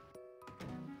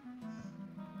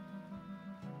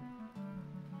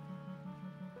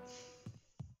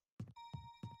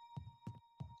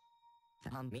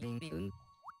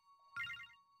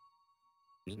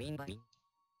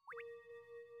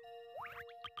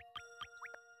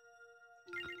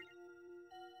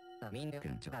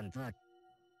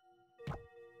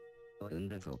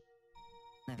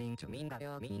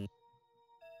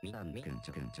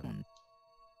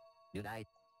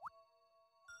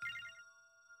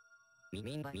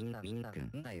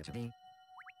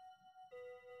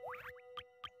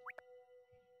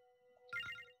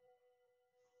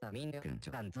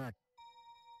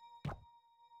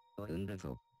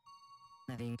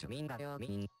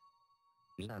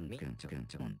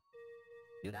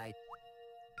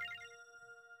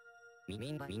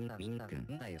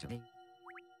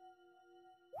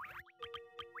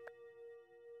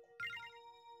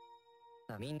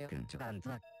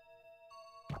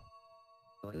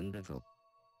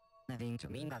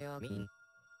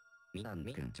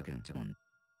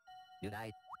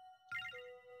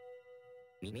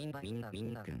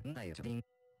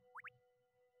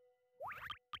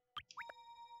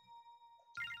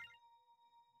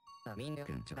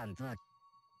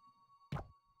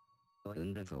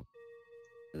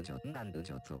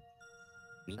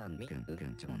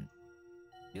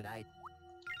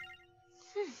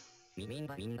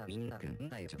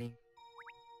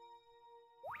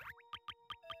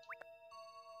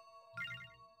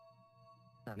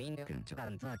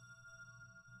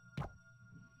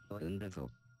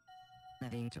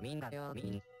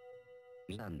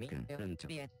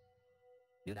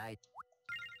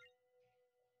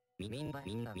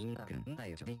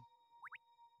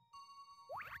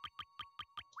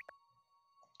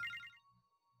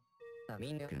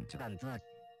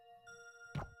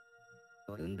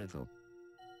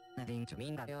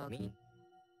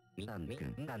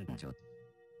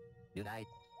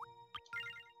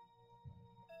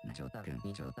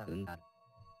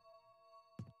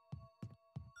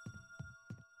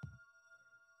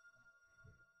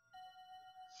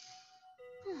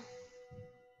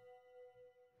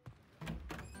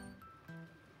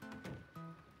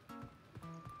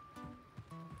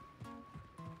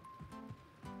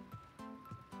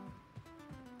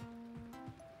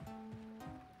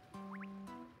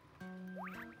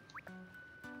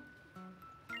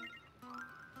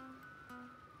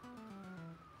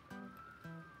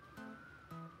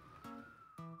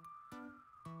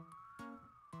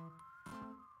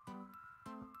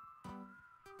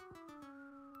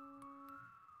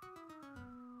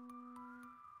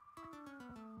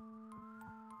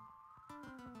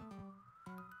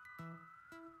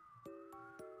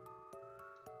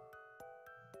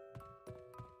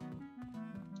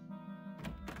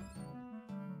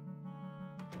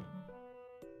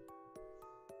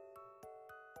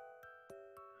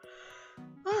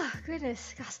 Oh,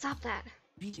 goodness. Gotta stop that.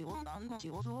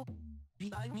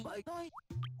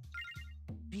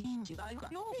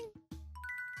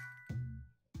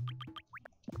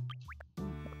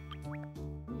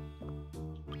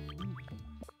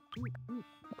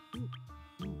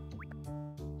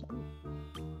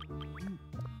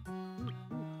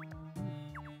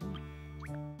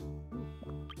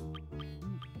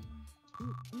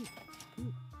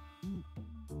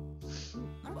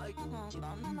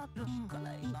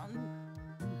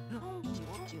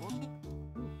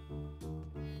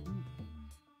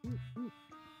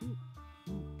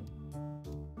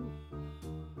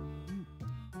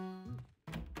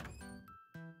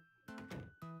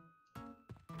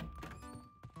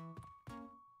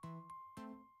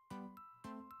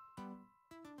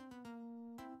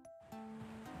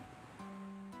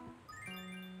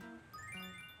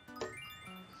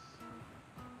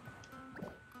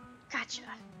 Gotcha.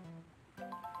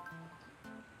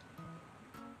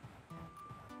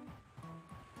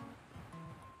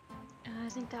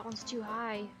 I think that one's too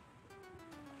high.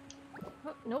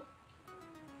 Oh, nope.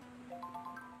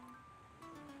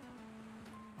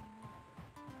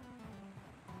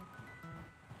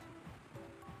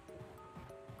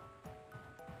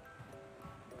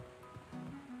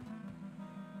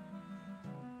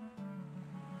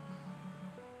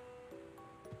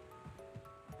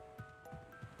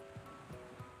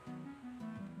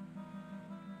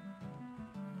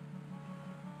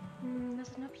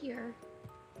 Nothing up here.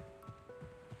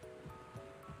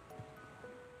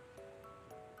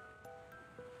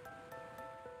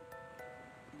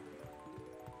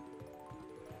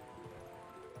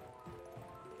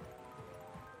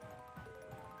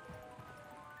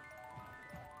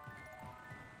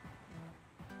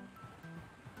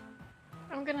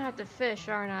 I'm gonna have to fish,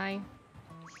 aren't I?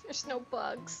 There's no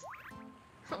bugs.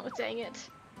 Oh, dang it.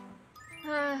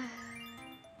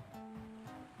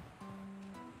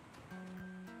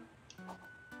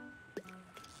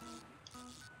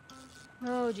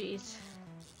 Oh, jeez.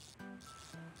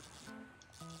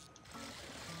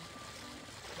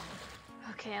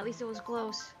 Okay, at least it was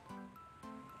close.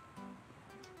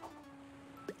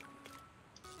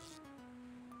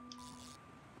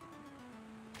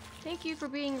 Thank you for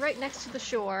being right next to the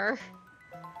shore.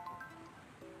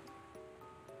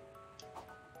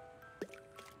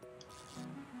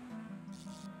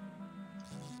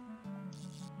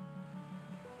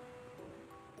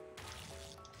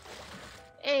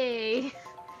 Hey!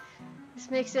 This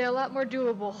makes it a lot more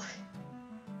doable.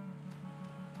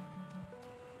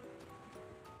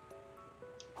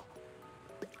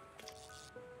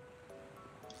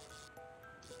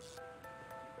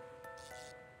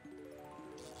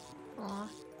 Aw.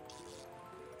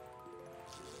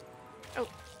 Oh,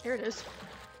 here it is.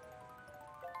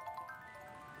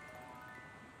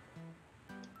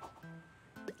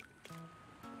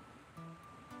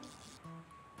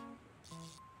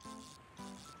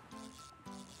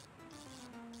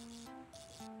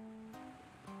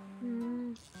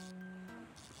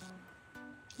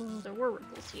 Well, there were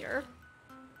ripples here.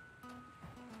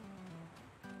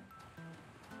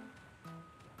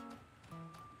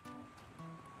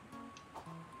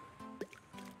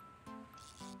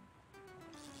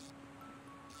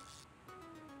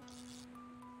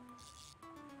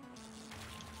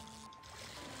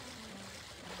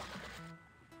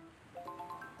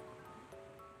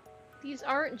 These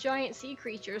aren't giant sea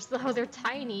creatures, though. They're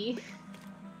tiny.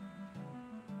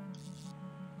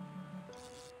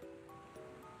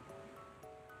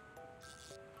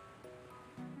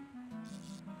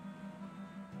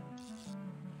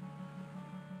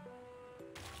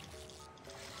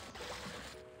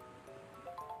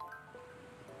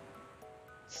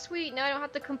 Sweet, now I don't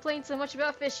have to complain so much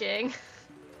about fishing.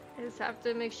 I just have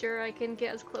to make sure I can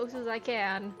get as close as I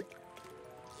can.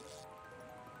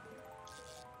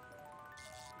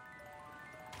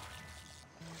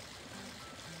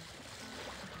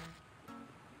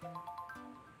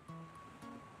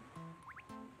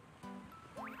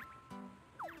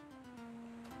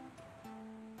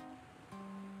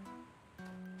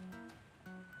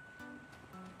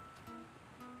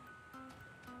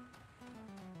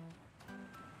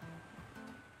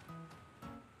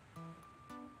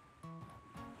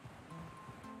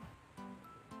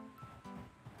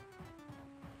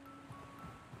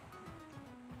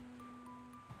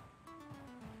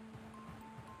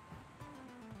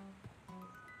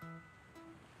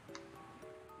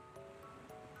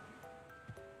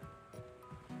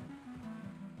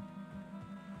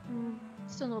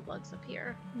 Still no bugs up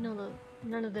here.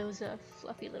 None of those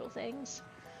fluffy little things.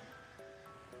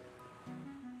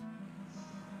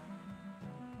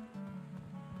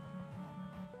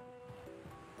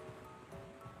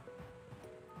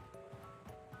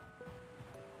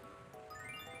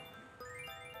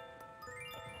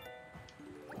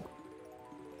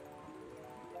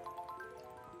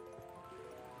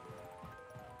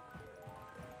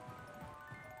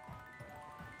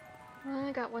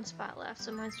 only got one spot left,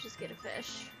 so might as well just get a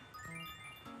fish.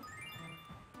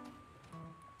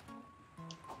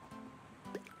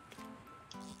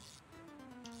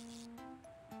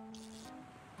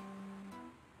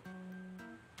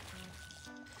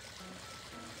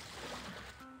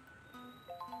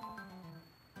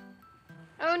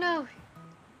 Oh no!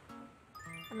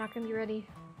 I'm not gonna be ready.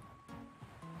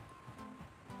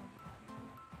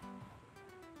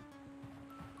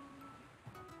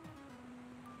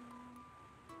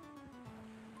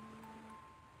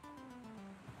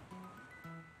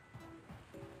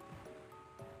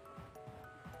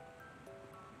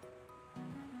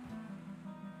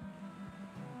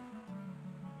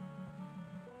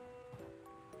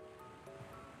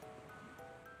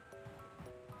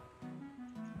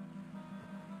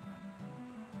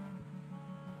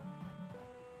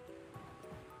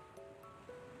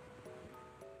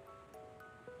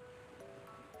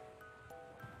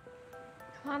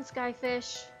 Come on,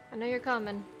 Skyfish. I know you're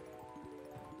coming.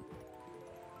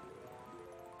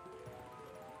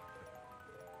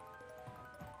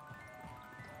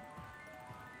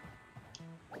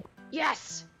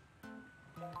 Yes!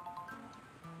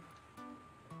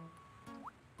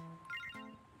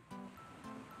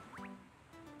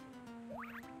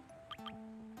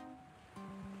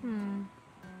 Hmm.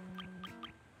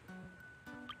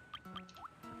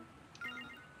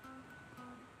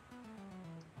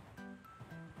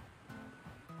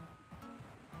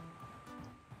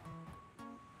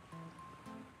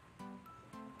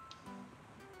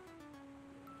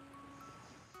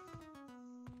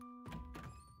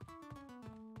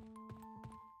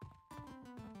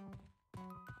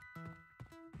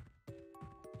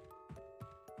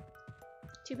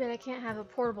 Too bad I can't have a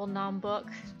portable nom book,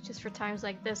 just for times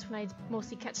like this when I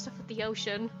mostly catch stuff at the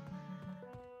ocean.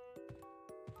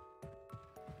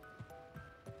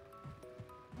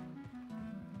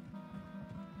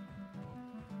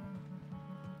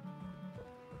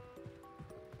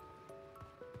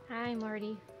 Hi,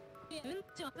 Marty.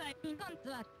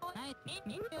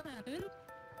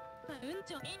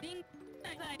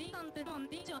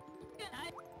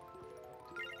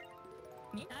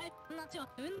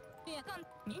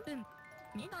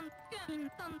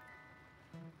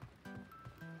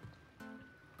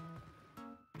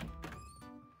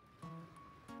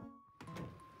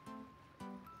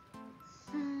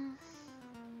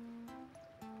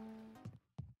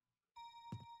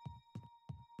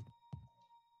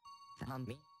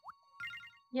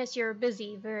 Yes, you're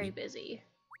busy, very busy.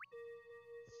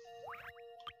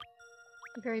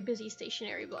 A very busy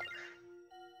stationary book.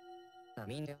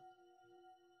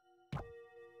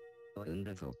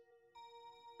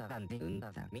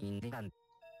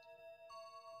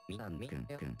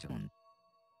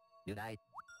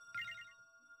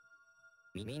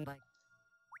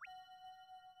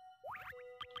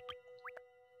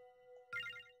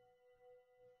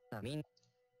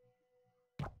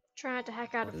 Try not to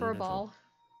hack out a fur ball.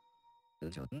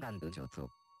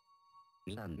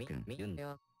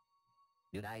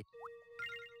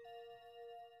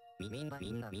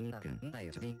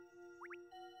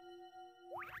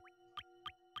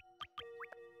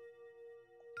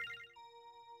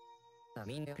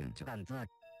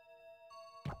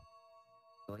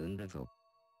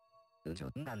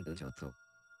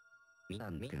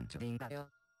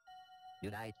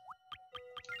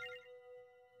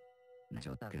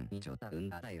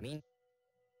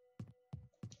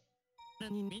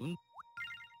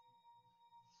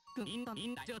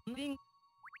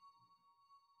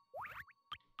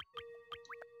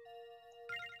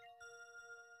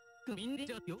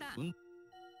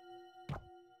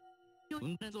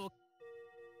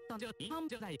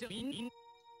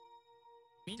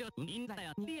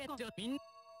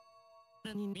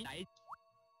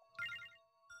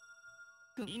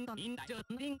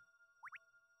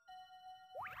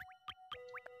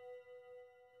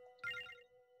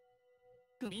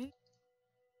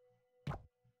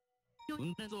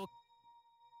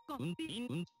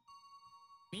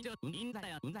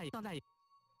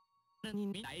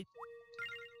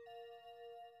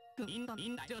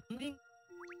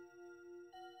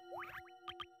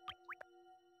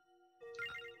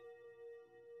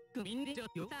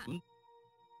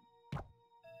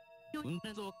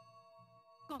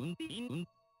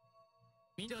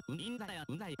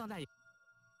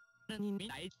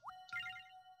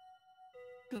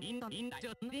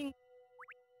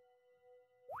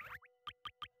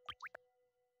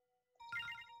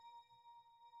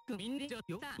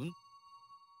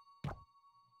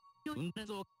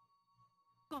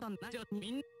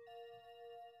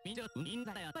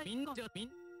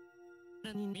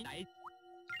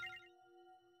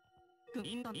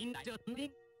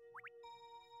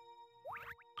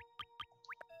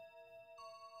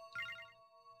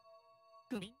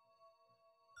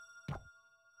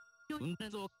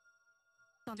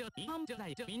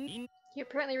 He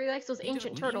apparently really likes those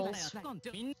ancient turtles.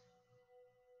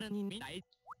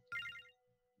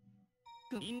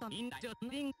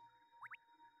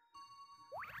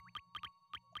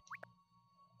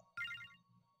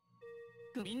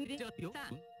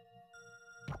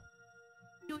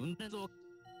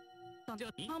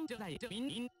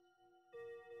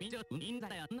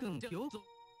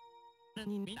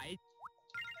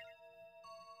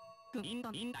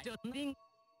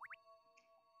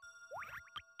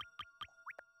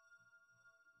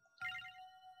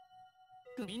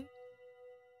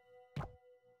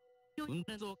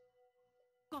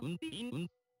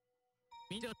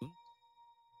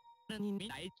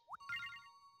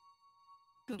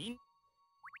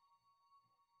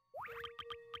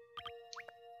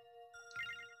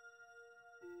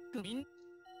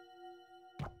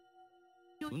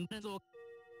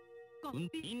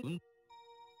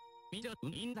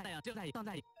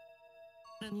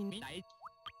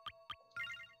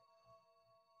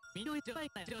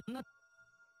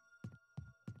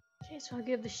 Okay, so I'll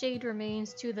give the shade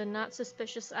remains to the not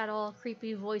suspicious at all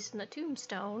creepy voice in the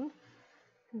tombstone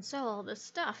and sell all this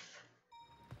stuff.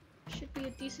 Should be a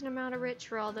decent amount of rich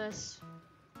for all this.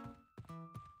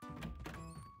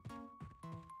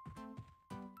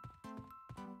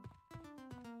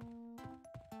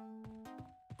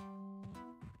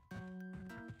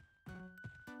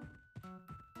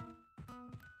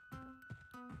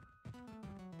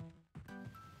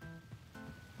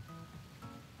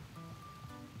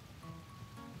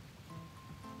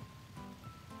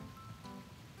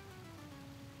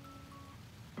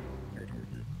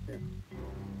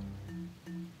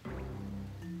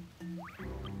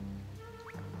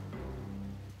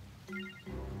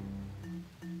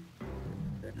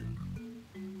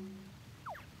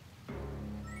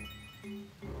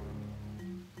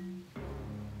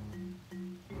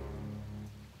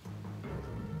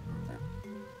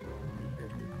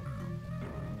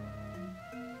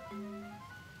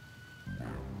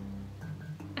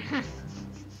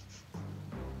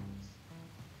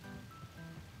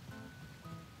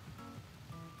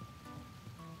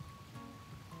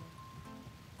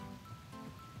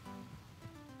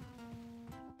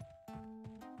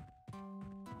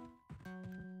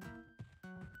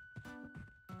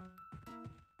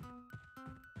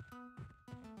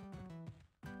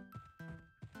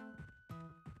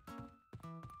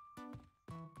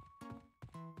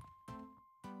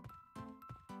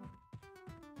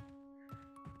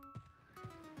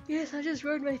 Yes, I just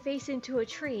rode my face into a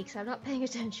tree because I'm not paying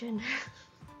attention.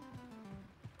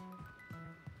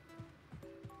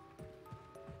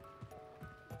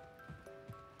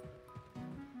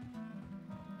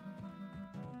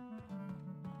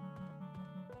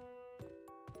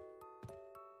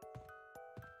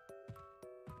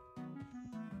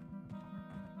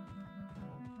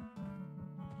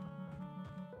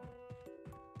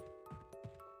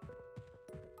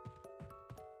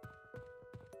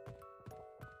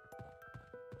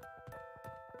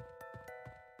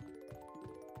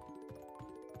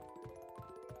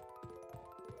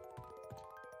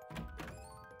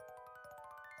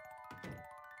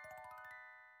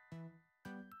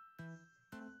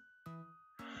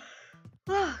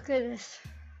 Oh, goodness.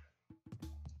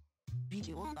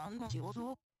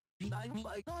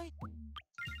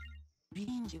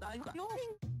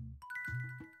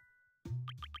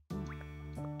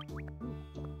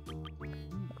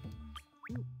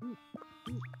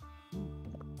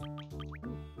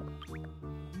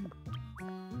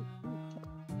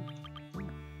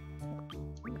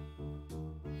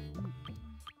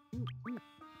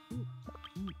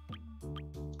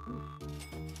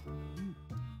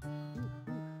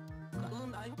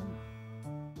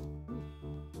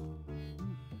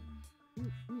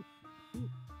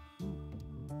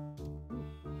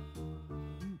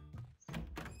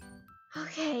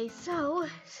 Okay, so,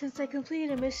 since I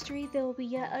completed a mystery, there will be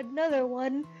yet another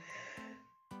one,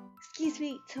 excuse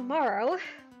me, tomorrow.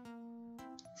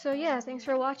 So yeah, thanks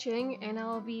for watching, and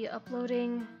I'll be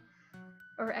uploading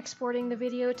or exporting the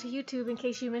video to YouTube in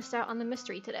case you missed out on the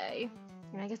mystery today.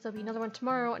 And I guess there'll be another one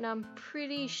tomorrow, and I'm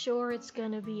pretty sure it's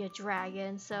gonna be a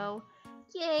dragon, so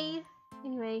yay!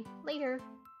 Anyway, later!